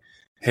like,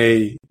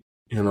 hey,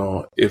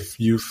 if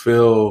you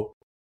feel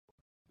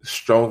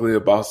strongly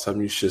about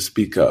something, you should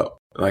speak up.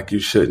 Like you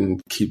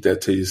shouldn't keep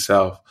that to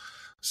yourself.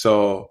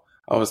 So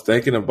I was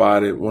thinking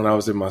about it when I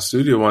was in my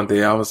studio one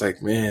day. I was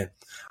like, man,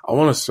 I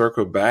want to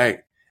circle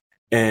back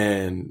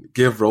and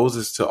give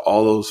roses to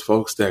all those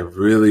folks that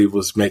really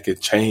was making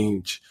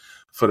change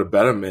for the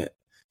betterment.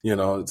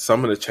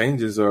 Some of the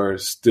changes are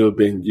still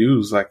being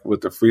used, like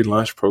with the free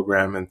lunch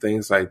program and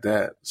things like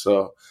that.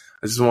 So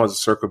I just wanted to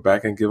circle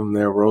back and give them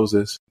their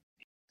roses.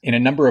 In a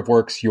number of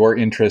works, your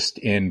interest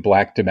in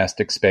Black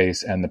domestic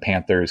space and the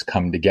Panthers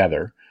come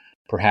together.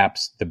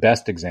 Perhaps the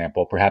best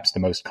example, perhaps the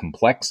most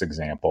complex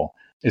example,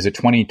 is a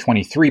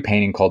 2023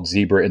 painting called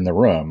Zebra in the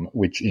Room,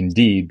 which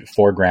indeed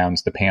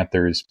foregrounds the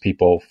Panthers'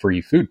 People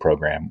Free Food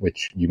Program,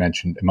 which you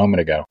mentioned a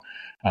moment ago.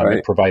 Right.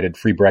 It provided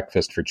free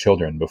breakfast for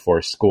children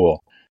before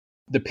school.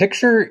 The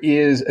picture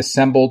is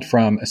assembled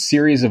from a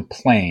series of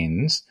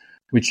planes,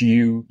 which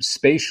you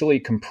spatially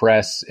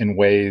compress in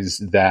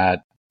ways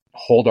that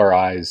hold our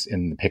eyes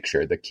in the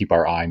picture, that keep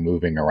our eye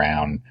moving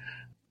around.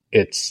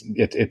 It's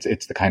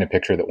the kind of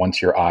picture that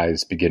once your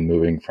eyes begin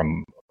moving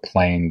from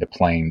plane to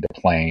plane to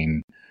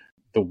plane,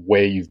 the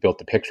way you've built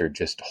the picture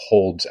just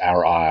holds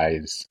our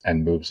eyes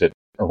and move them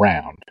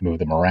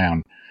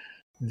around.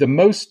 The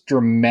most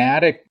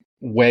dramatic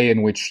way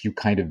in which you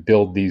kind of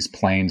build these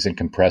planes in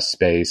compressed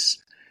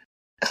space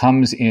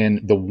comes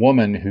in the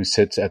woman who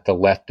sits at the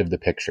left of the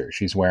picture.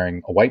 She's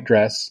wearing a white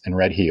dress and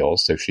red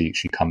heels, so she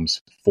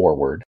comes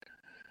forward.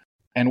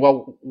 And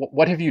well,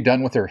 what have you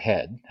done with her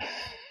head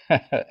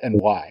and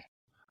why?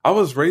 I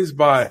was raised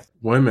by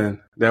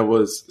women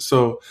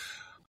so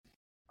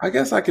I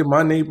guess like in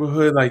my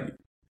neighborhood, like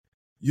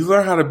you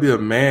learn how to be a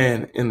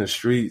man in the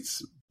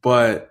streets,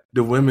 but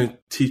the women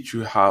teach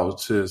you how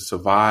to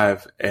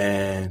survive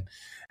and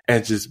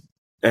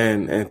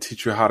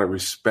teach you how to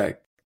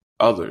respect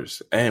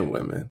others and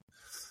women.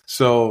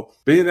 So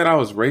being that I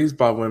was raised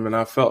by women,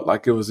 I felt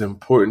like it was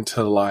important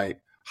to like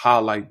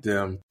highlight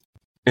them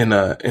in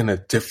a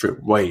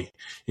different way,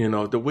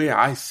 the way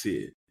I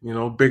see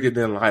it, bigger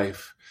than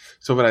life.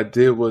 So what I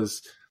did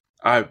was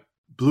I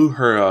blew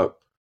her up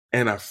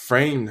and I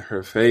framed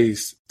her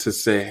face to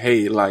say,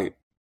 hey, like,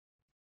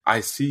 I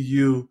see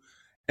you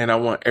and I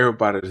want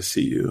everybody to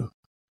see you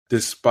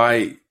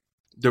despite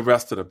the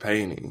rest of the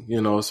painting,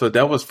 so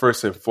that was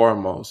first and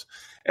foremost.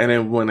 And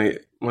then when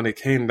it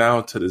came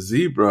down to the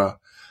zebra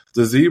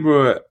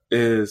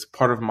is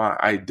part of my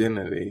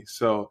identity.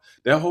 So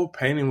that whole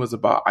painting was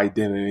about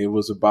identity. It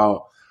was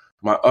about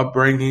my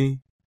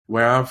upbringing,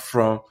 where I'm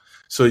from.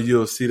 So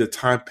you'll see the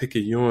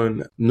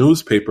Time-Picayune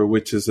newspaper,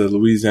 which is a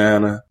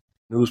Louisiana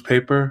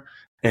newspaper,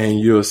 and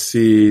you'll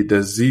see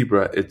the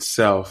zebra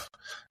itself.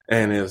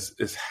 And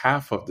it's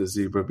half of the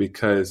zebra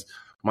because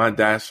my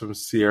dad's from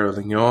Sierra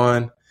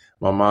Leone.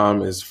 My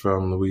mom is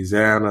from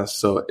Louisiana.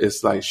 So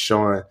it's like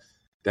showing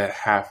that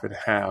half and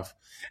half.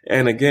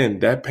 And again,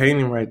 that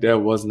painting right there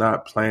was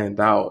not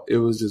planned out. It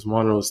was just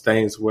one of those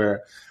things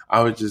where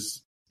I was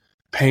just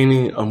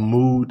painting a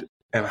mood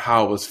and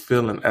how I was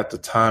feeling at the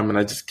time. And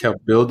I just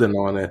kept building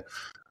on it.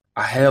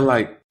 I had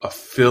like a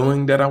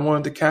feeling that I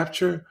wanted to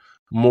capture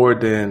more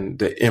than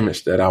the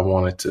image that I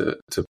wanted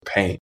to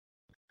paint.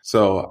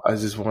 So I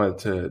just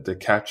wanted to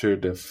capture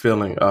the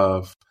feeling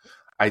of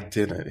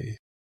identity.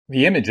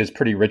 The image is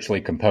pretty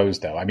richly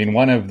composed, though. I mean,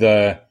 one of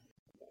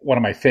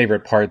my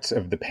favorite parts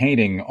of the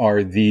painting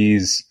are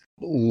these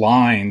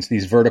lines,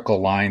 these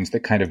vertical lines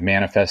that kind of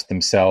manifest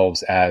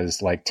themselves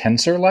as like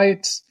tensor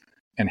lights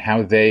and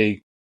how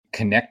they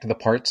connect the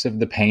parts of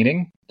the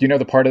painting. Do you know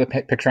the part of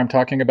the picture I'm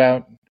talking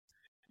about?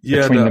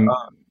 Yeah,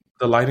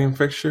 the lighting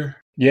fixture.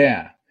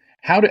 Yeah.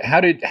 How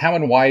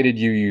and why did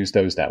you use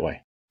those that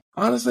way?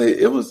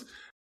 Honestly,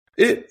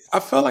 I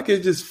felt like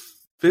it just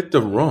fit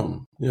the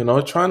room,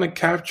 trying to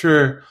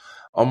capture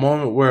a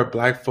moment where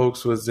Black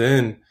folks was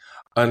in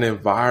an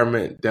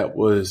environment that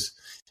was,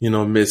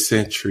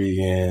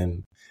 mid-century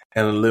and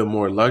a little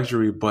more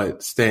luxury,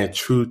 but staying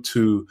true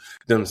to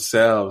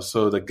themselves.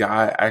 So the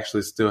guy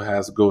actually still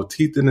has gold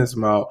teeth in his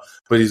mouth,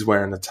 but he's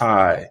wearing a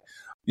tie.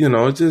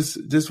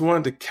 Just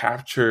wanted to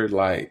capture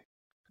like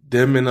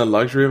them in a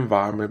luxury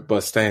environment,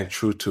 but staying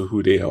true to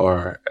who they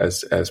are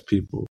as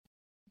people.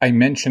 I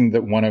mentioned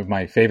that one of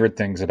my favorite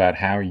things about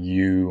how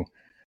you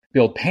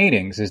build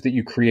paintings is that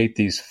you create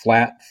these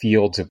flat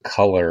fields of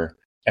color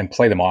and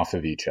play them off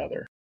of each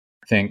other.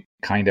 Think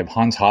kind of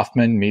Hans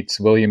Hofmann meets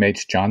William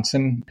H.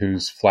 Johnson,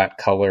 whose flat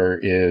color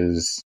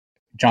is...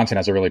 Johnson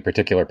has a really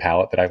particular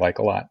palette that I like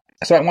a lot.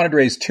 So I wanted to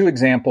raise two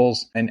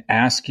examples and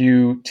ask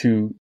you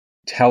to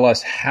tell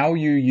us how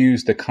you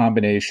use the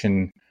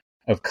combination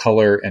of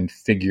color and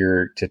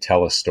figure to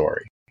tell a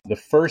story. The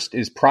first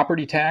is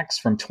Property Tax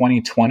from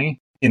 2020,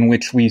 in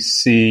which we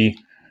see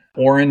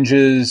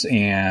oranges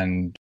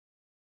and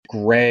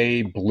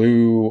gray,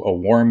 blue, a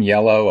warm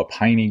yellow, a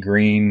piney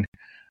green,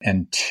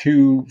 and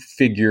two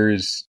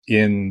figures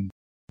in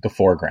the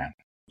foreground.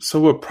 So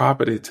with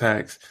Property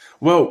Tax,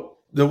 well,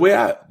 the way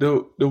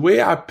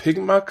I pick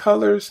my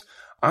colors,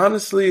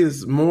 honestly,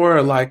 is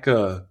more like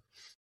I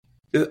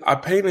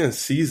paint in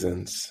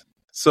seasons.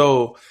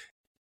 So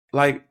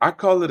like I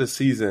call it a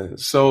season.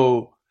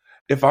 So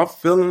if I'm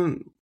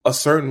feeling a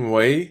certain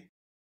way,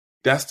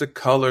 that's the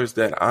colors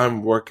that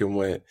I'm working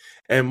with.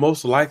 And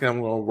most likely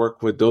I'm going to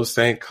work with those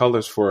same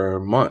colors for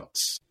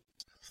months.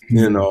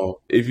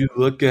 If you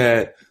look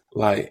at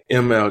like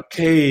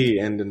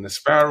MLK and then the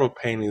Sparrow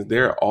paintings,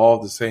 they're all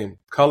the same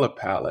color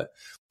palette.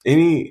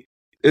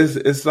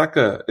 It's like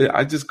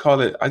I just call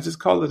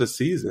it a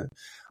season.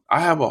 I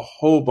have a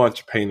whole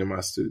bunch of paint in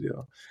my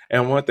studio.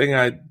 And one thing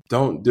I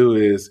don't do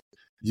is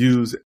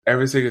use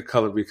every single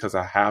color because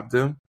I have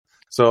them.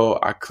 So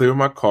I clear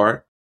my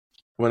cart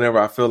whenever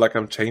I feel like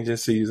I'm changing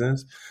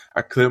seasons.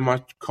 I clear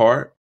my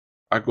cart,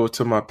 I go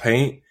to my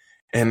paint,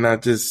 and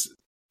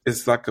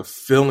it's like a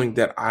feeling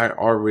that I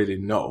already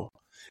know.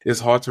 It's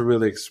hard to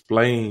really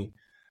explain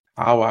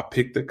how I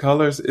pick the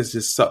colors. It's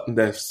just something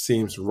that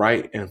seems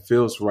right and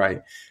feels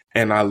right.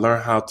 And I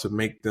learn how to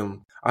make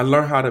them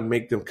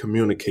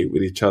communicate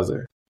with each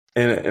other.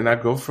 And I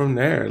go from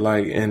there.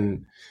 Like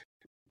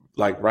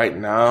right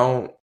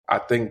now, I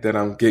think that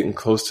I'm getting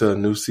close to a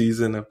new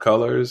season of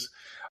colors.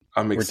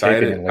 I'm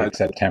excited. We're taking it late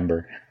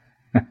September.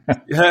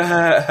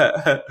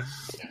 Yeah.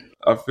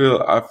 I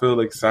feel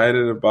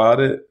excited about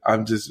it.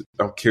 I'm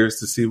curious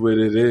to see what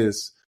it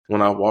is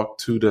when I walk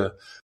to the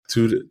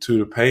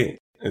paint.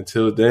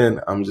 Until then,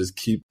 I'm just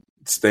keep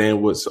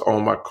staying what's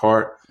on my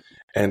cart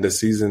and the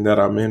season that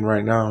I'm in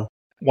right now.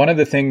 One of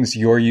the things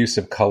your use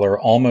of color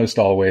almost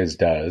always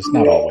does,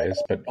 not always,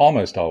 but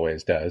almost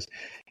always does,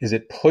 is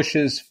it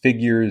pushes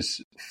figures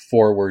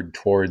forward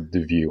toward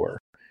the viewer.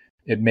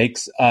 It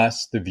makes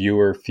us, the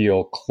viewer,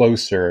 feel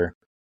closer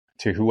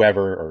to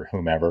whoever or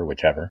whomever,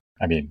 whichever.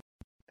 I mean,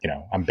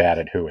 I'm bad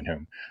at who and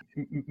whom.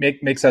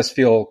 Makes us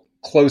feel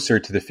closer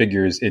to the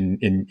figures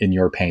in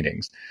your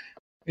paintings.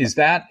 Is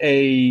that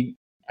I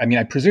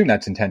presume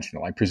that's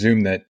intentional. I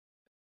presume that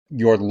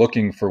you're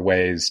looking for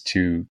ways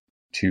to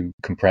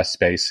compress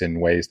space in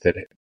ways that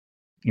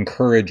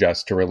encourage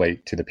us to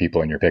relate to the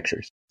people in your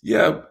pictures.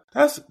 Yeah,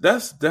 that's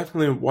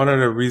definitely one of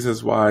the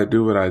reasons why I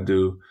do what I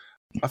do.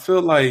 I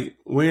feel like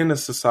we're in a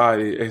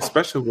society,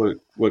 especially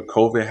with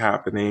COVID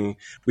happening,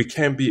 we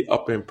can't be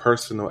up and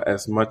personal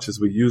as much as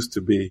we used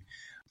to be.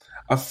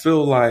 I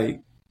feel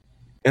like,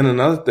 and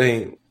another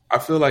thing, I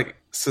feel like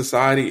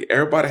society,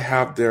 everybody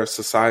have their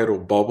societal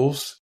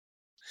bubbles.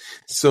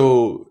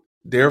 So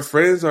their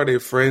friends are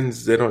their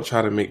friends. They don't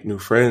try to make new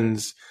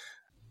friends.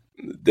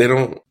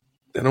 They're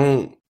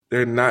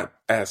not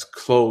as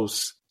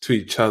close to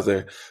each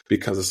other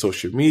because of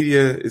social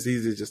media. It's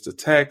easy just to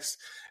text.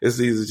 It's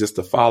easy just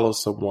to follow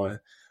someone.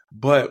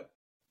 But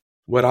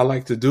what I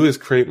like to do is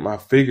create my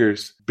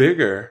figures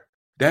bigger.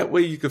 That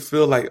way you can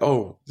feel like,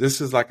 oh, this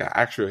is like an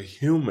actual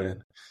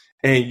human.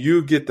 And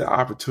you get the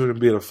opportunity to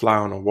be able to fly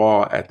on the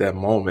wall at that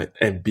moment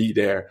and be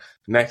there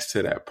next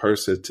to that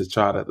person to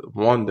try to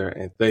wonder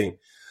and think,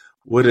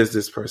 what is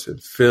this person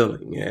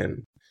feeling?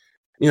 And,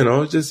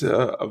 just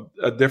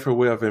a different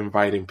way of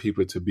inviting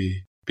people to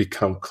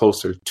become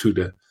closer to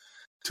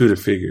the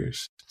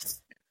figures.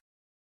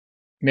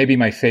 Maybe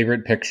my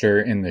favorite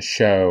picture in the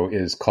show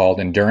is called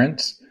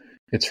Endurance.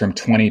 It's from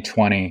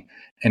 2020,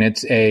 and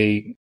it's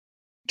a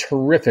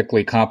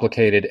terrifically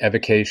complicated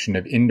evocation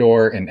of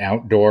indoor and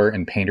outdoor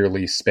and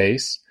painterly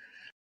space.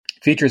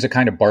 Features a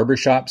kind of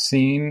barbershop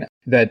scene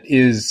that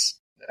is,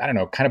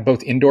 kind of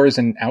both indoors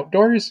and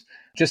outdoors.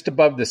 Just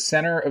above the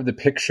center of the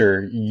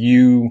picture,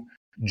 you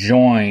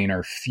join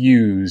or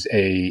fuse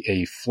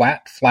a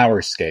flat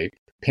flowerscape,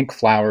 pink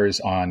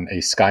flowers on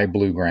a sky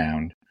blue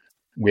ground,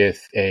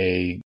 with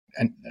an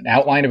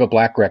outline of a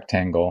black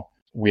rectangle,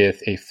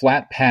 with a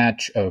flat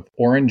patch of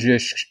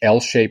orangish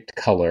L-shaped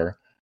color,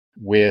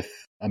 with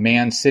a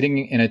man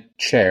sitting in a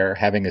chair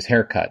having his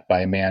hair cut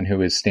by a man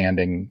who is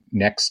standing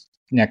next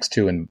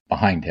to and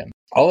behind him.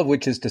 All of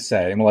which is to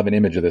say, and we'll have an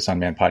image of this on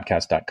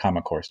manpodcast.com,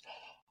 of course,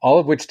 all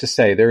of which to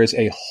say there is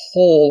a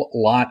whole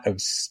lot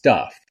of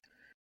stuff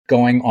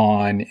going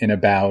on in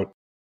about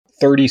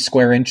 30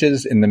 square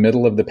inches in the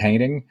middle of the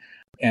painting.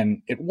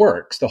 And it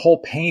works. The whole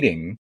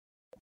painting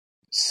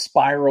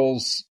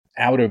spirals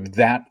out of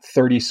that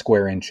 30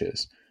 square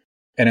inches.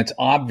 And it's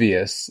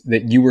obvious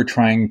that you were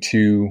trying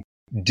to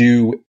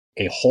do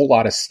a whole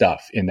lot of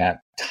stuff in that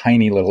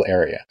tiny little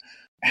area.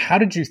 How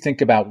did you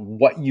think about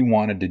what you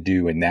wanted to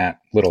do in that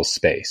little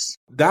space?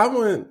 That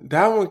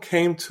one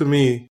came to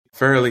me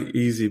fairly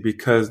easy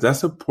because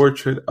that's a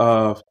portrait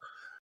of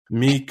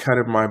me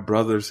cutting my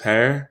brother's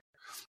hair.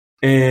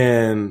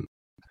 And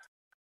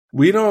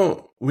we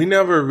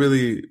never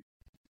really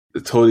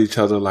told each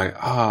other like,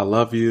 I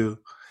love you.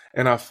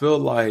 And I feel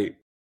like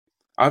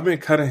I've been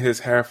cutting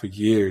his hair for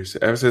years,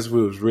 ever since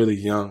we was really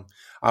young.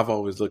 I've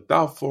always looked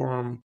out for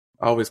him.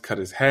 I always cut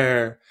his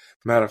hair.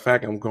 Matter of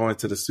fact, I'm going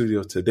to the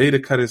studio today to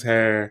cut his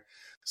hair.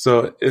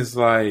 So it's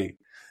like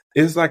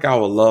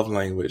our love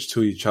language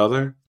to each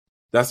other.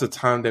 That's the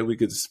time that we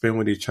get to spend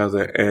with each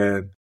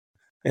other.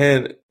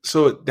 And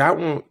so that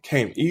one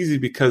came easy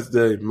because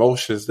the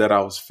emotions that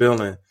I was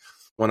feeling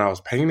when I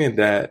was painting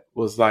that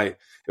was like,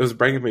 it was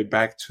bringing me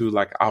back to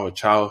like our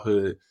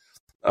childhood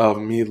of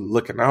me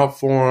looking out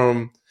for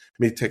him,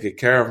 me taking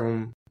care of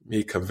him,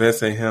 me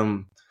convincing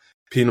him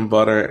peanut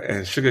butter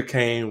and sugar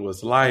cane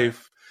was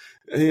life,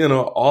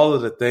 all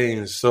of the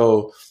things.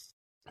 So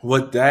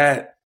with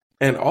that,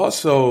 and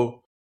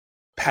also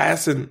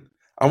passing,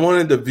 I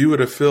wanted the viewer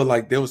to feel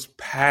like they was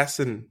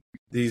passing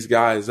these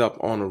guys up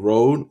on the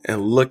road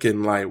and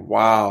looking like,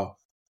 wow,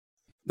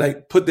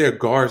 like put their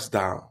guards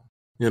down,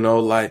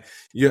 like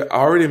you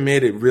already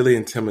made it really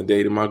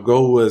intimidating. My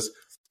goal was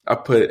I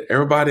put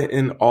everybody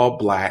in all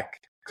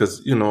black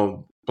because,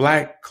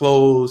 black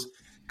clothes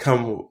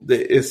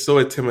it's so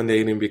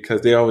intimidating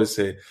because they always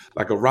say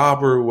like a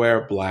robber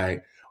wear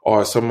black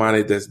or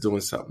somebody that's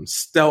doing something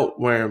stealth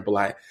wearing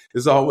black.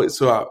 It's always,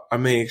 so I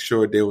made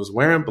sure they was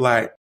wearing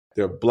black.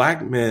 They're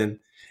black men.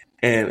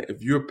 And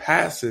if you're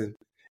passing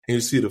and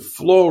you see the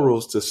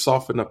florals to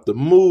soften up the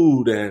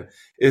mood and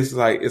it's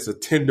like, it's a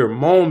tender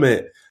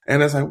moment.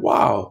 And it's like,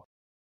 wow,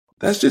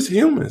 that's just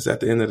humans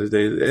at the end of the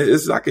day.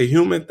 It's like a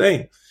human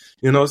thing,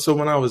 So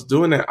when I was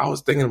doing that, I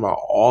was thinking about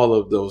all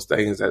of those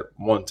things at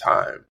one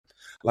time.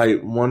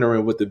 Like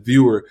wondering what the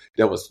viewer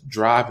that was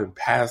driving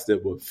past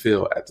it would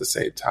feel at the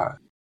same time.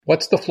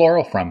 What's the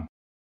floral from?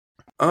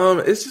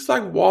 It's just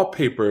like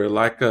wallpaper,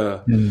 like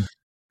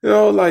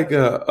like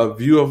a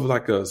view of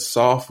like a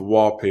soft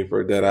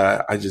wallpaper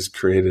that I just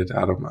created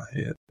out of my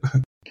head.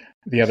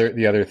 The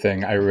other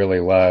thing I really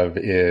love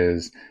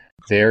is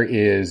there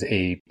is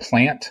a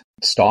plant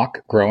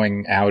stalk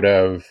growing out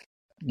of,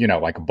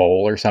 like a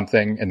bowl or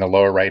something in the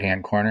lower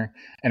right-hand corner.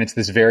 And it's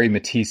this very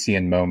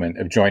Matissean moment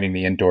of joining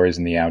the indoors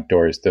and the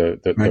outdoors,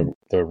 the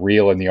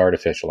real and the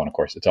artificial. And of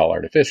course, it's all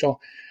artificial,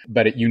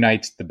 but it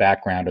unites the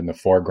background and the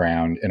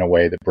foreground in a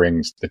way that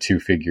brings the two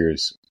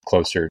figures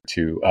closer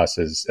to us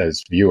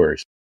as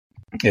viewers.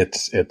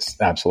 It's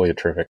absolutely a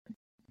terrific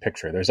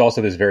picture. There's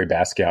also this very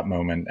Basquiat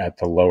moment at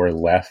the lower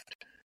left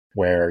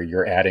where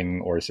you're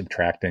adding or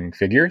subtracting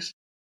figures.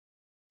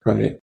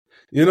 Right.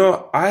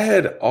 I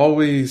had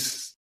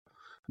always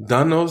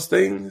done those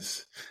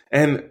things.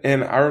 And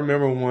I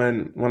remember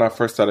when I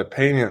first started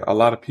painting, a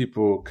lot of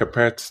people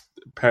compared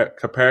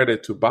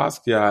it to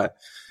Basquiat,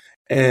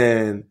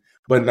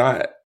 but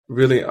not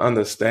really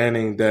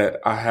understanding that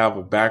I have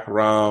a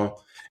background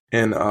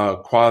in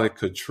quality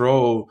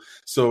control.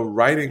 So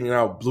writing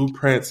out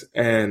blueprints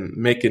and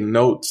making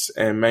notes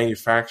and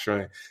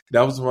manufacturing,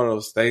 that was one of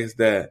those things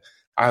that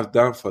I've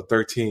done for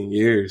 13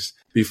 years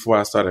before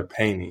I started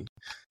painting.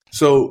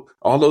 So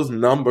all those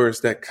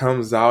numbers that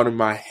comes out in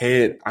my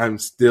head, I'm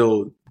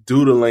still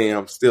doodling.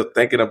 I'm still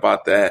thinking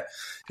about that,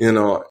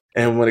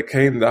 and when it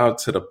came down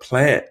to the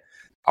plant,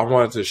 I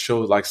wanted to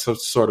show like some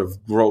sort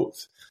of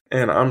growth.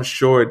 And I'm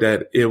sure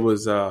that it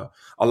was a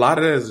lot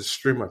of that is a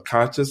stream of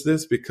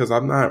consciousness because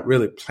I'm not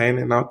really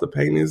planning out the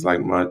paintings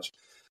like much,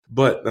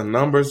 but the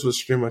numbers was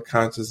stream of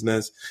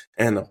consciousness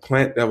and the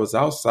plant that was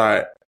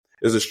outside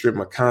is a stream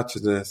of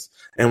consciousness.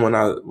 And when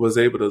I was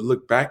able to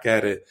look back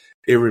at it,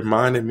 it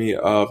reminded me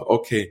of,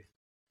 okay,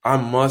 I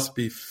must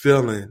be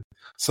feeling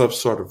some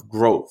sort of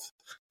growth.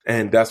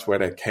 And that's where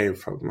that came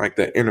from, like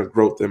the inner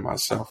growth in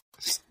myself.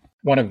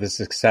 One of the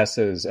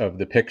successes of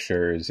the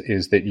pictures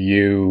is that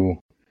you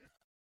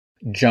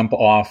jump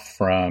off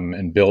from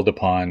and build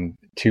upon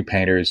two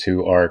painters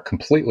who are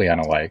completely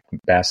unalike,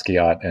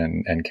 Basquiat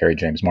and Kerry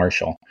James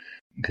Marshall,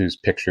 whose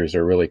pictures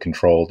are really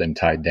controlled and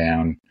tied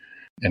down.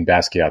 And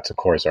Basquiat's, of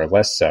course, are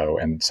less so.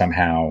 And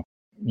somehow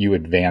you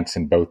advance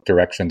in both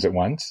directions at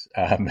once.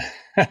 I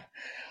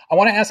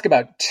want to ask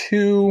about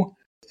two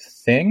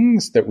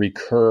things that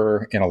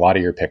recur in a lot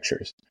of your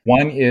pictures.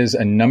 One is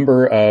a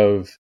number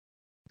of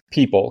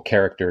people,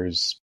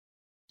 characters,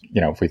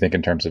 if we think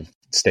in terms of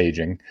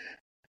staging,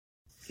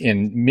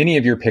 in many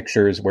of your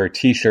pictures wear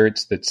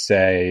T-shirts that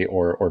say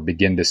or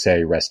begin to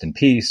say "Rest in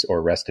peace"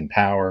 or "Rest in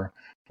power"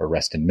 or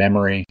 "Rest in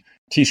memory."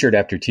 T-shirt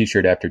after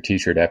T-shirt after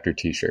T-shirt after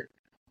T-shirt.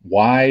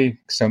 Why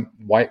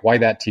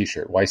that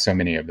T-shirt? Why so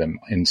many of them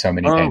in so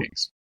many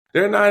paintings?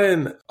 They're not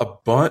in a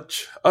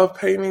bunch of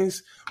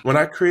paintings. When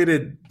I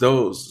created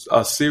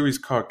a series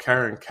called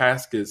Carrying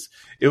Caskets,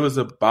 it was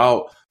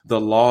about the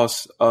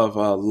loss of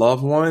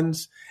loved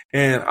ones.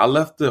 And I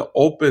left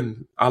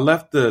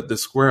the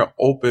square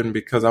open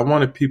because I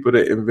wanted people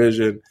to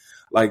envision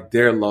like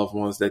their loved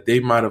ones that they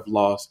might have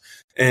lost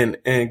and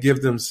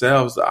give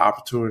themselves the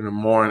opportunity to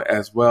mourn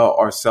as well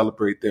or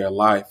celebrate their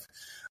life.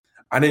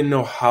 I didn't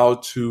know how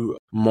to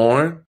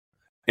mourn.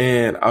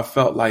 And I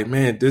felt like,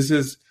 man,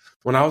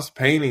 when I was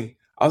painting,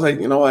 I was like,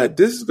 you know what?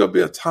 This is going to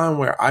be a time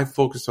where I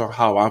focus on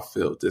how I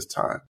feel this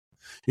time.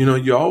 You know,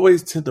 you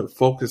always tend to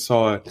focus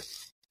on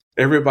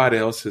everybody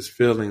else's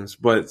feelings,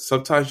 but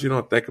sometimes you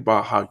don't think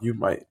about how you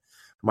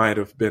might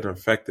have been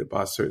affected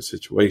by certain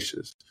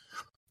situations.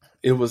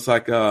 It was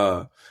like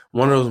one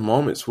of those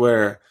moments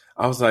where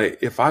I was like,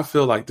 if I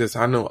feel like this,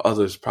 I know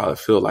others probably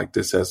feel like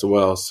this as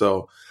well.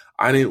 So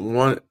I didn't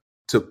want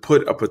to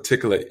put a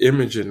particular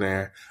image in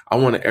there. I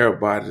wanted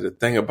everybody to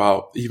think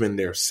about even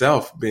their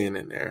self being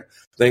in there,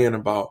 thinking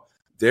about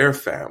their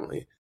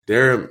family,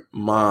 their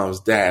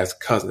moms, dads,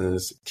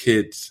 cousins,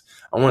 kids.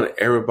 I wanted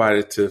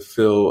everybody to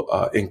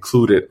feel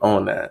included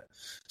on that.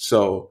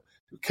 So,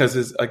 because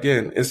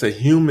it's a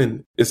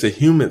human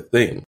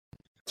thing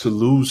to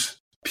lose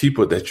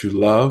people that you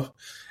love.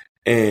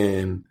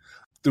 And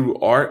through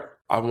art,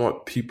 I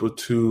want people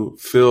to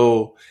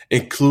feel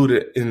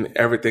included in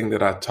everything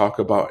that I talk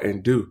about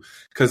and do,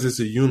 because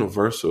it's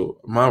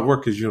my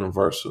work is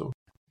universal.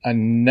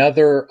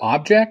 Another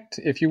object,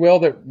 if you will,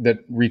 that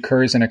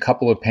recurs in a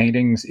couple of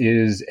paintings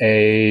is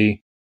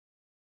a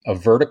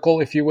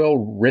vertical, if you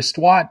will,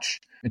 wristwatch.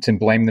 It's in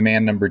Blame the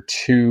Man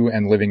 #2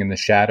 and Living in the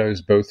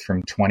Shadows, both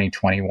from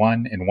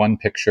 2021. In one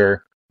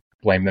picture,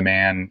 Blame the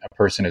Man, a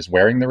person is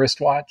wearing the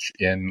wristwatch.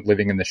 In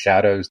Living in the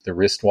Shadows, the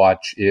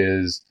wristwatch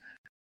is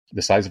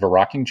the size of a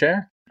rocking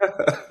chair.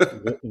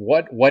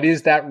 What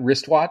is that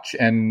wristwatch,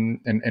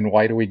 and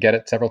why do we get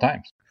it several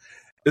times?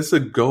 It's a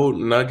gold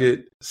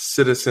nugget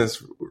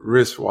citizen's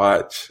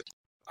wristwatch.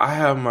 I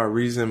have my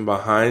reason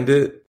behind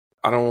it.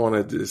 I don't want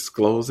to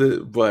disclose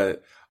it,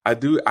 but I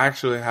do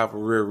actually have a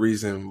real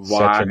reason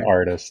why. Such an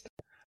artist.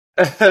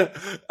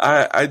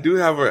 I do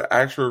have an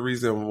actual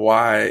reason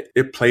why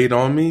it played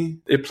on me.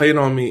 It played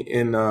on me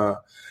in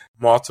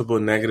multiple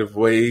negative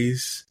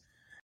ways.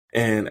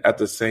 And at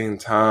the same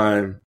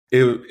time,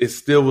 it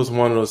still was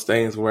one of those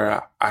things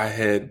where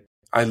I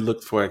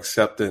looked for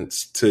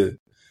acceptance to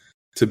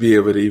be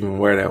able to even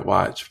wear that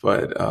watch.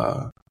 But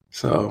I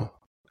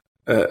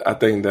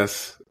think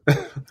that's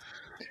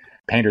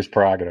painter's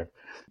prerogative.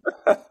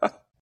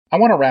 I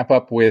want to wrap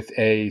up with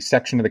a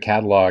section of the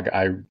catalog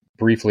I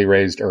briefly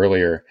raised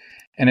earlier,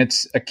 and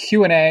it's a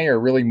Q&A, or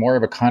really more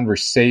of a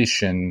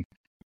conversation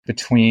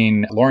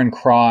between Lauren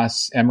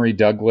Cross, Emory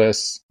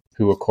Douglas,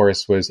 who of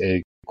course was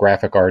a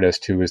graphic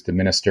artist who was the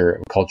Minister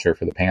of Culture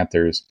for the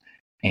Panthers,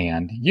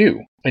 and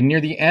you. And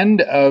near the end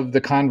of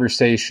the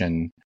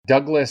conversation,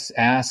 Douglas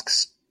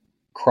asks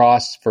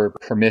Cross for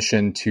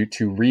permission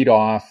to read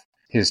off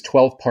his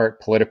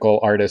 12-part political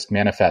artist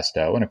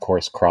manifesto. And of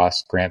course,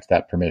 Cross grants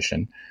that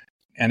permission.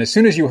 And as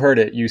soon as you heard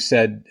it, you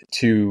said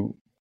to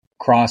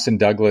Cross and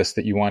Douglas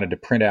that you wanted to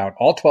print out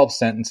all 12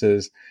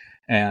 sentences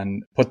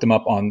and put them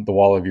up on the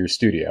wall of your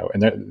studio.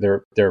 And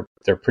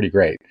they're pretty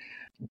great.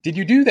 Did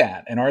you do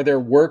that? And are there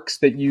works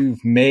that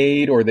you've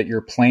made or that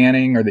you're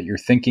planning or that you're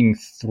thinking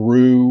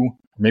through,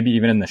 maybe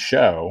even in the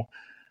show,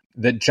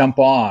 that jump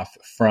off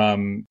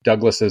from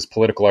Douglas's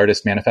political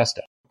artist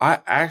manifesto? I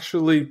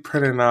actually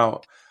printed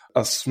out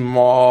a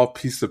small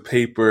piece of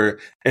paper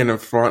in the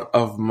front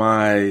of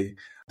my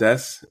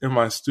desk in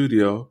my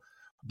studio,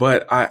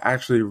 but I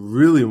actually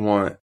really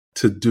want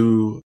to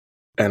do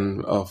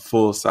a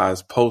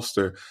full-size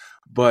poster.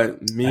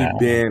 But me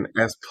being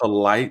as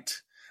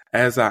polite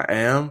as I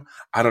am,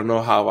 I don't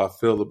know how I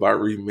feel about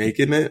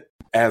remaking it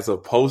as a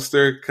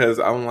poster, because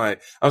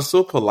I'm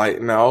so polite,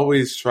 and I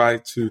always try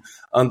to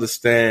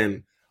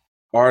understand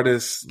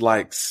artists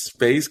like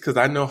space, because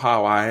I know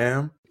how I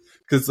am.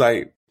 Because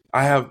I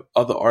have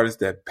other artists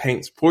that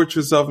paints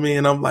portraits of me,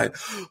 and I'm like,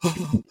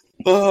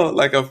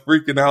 like I'm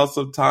freaking out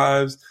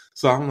sometimes.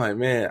 So I'm like,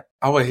 man,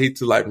 I would hate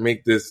to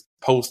make this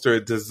poster,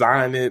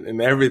 design it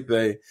and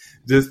everything,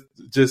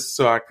 just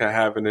so I could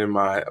have it in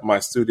my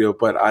studio.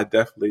 But I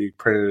definitely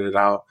printed it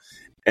out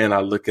and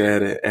I look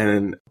at it,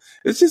 and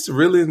it's just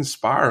really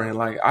inspiring.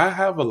 I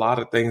have a lot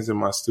of things in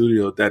my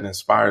studio that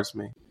inspires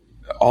me,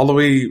 all the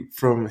way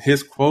from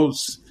his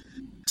quotes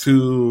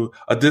to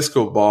a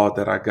disco ball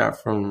that I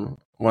got from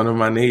one of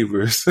my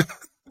neighbors.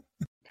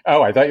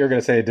 Oh, I thought you were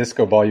going to say a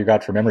disco ball you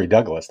got from Emory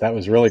Douglas. That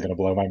was really going to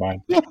blow my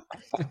mind.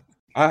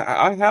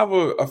 I have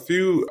a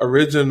few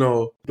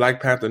original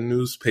Black Panther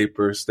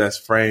newspapers that's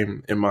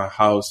framed in my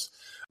house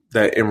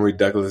that Emory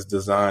Douglas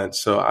designed.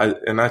 So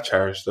I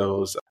cherish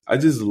those. I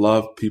just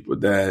love people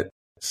that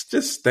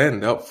just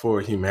stand up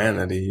for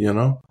humanity, you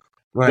know?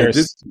 Like, There's-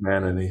 this is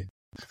humanity.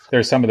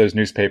 There's some of those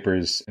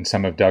newspapers and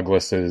some of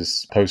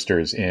Douglas's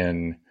posters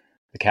in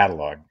the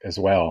catalog as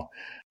well.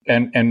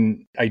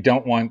 And I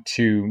don't want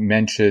to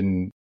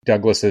mention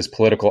Douglas's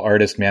political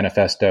artist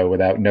manifesto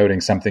without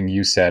noting something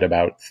you said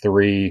about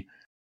 3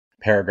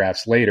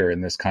 paragraphs later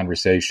in this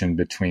conversation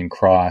between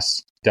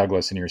Cross,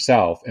 Douglas, and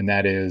yourself. And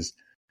that is,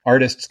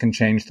 artists can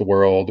change the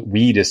world.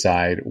 We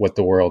decide what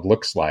the world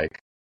looks like.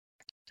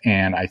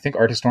 And I think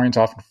art historians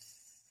often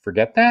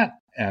forget that.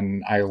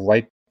 And I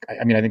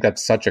think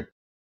that's such a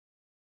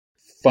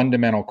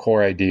fundamental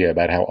core idea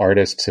about how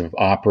artists have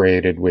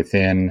operated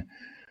within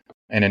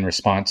and in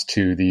response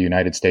to the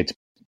United States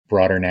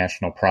broader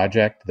national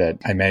project that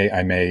I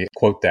may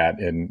quote that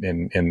in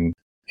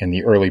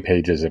the early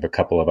pages of a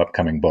couple of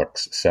upcoming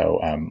books. So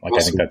Awesome.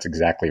 I think that's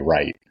exactly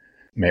right.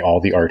 May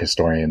all the art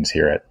historians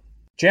hear it.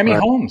 Jammie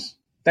Holmes,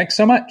 thanks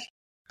so much.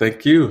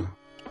 Thank you.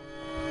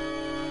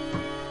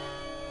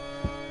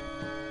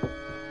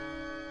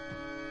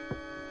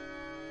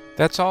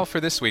 That's all for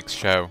this week's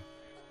show.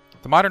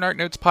 The Modern Art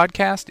Notes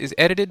podcast is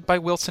edited by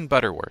Wilson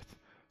Butterworth.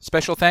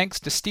 Special thanks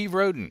to Steve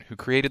Roden, who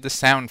created the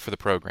sound for the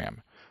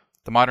program.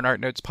 The Modern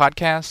Art Notes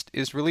podcast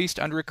is released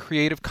under a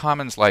Creative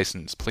Commons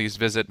license. Please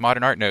visit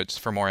Modern Art Notes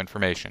for more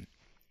information.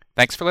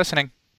 Thanks for listening.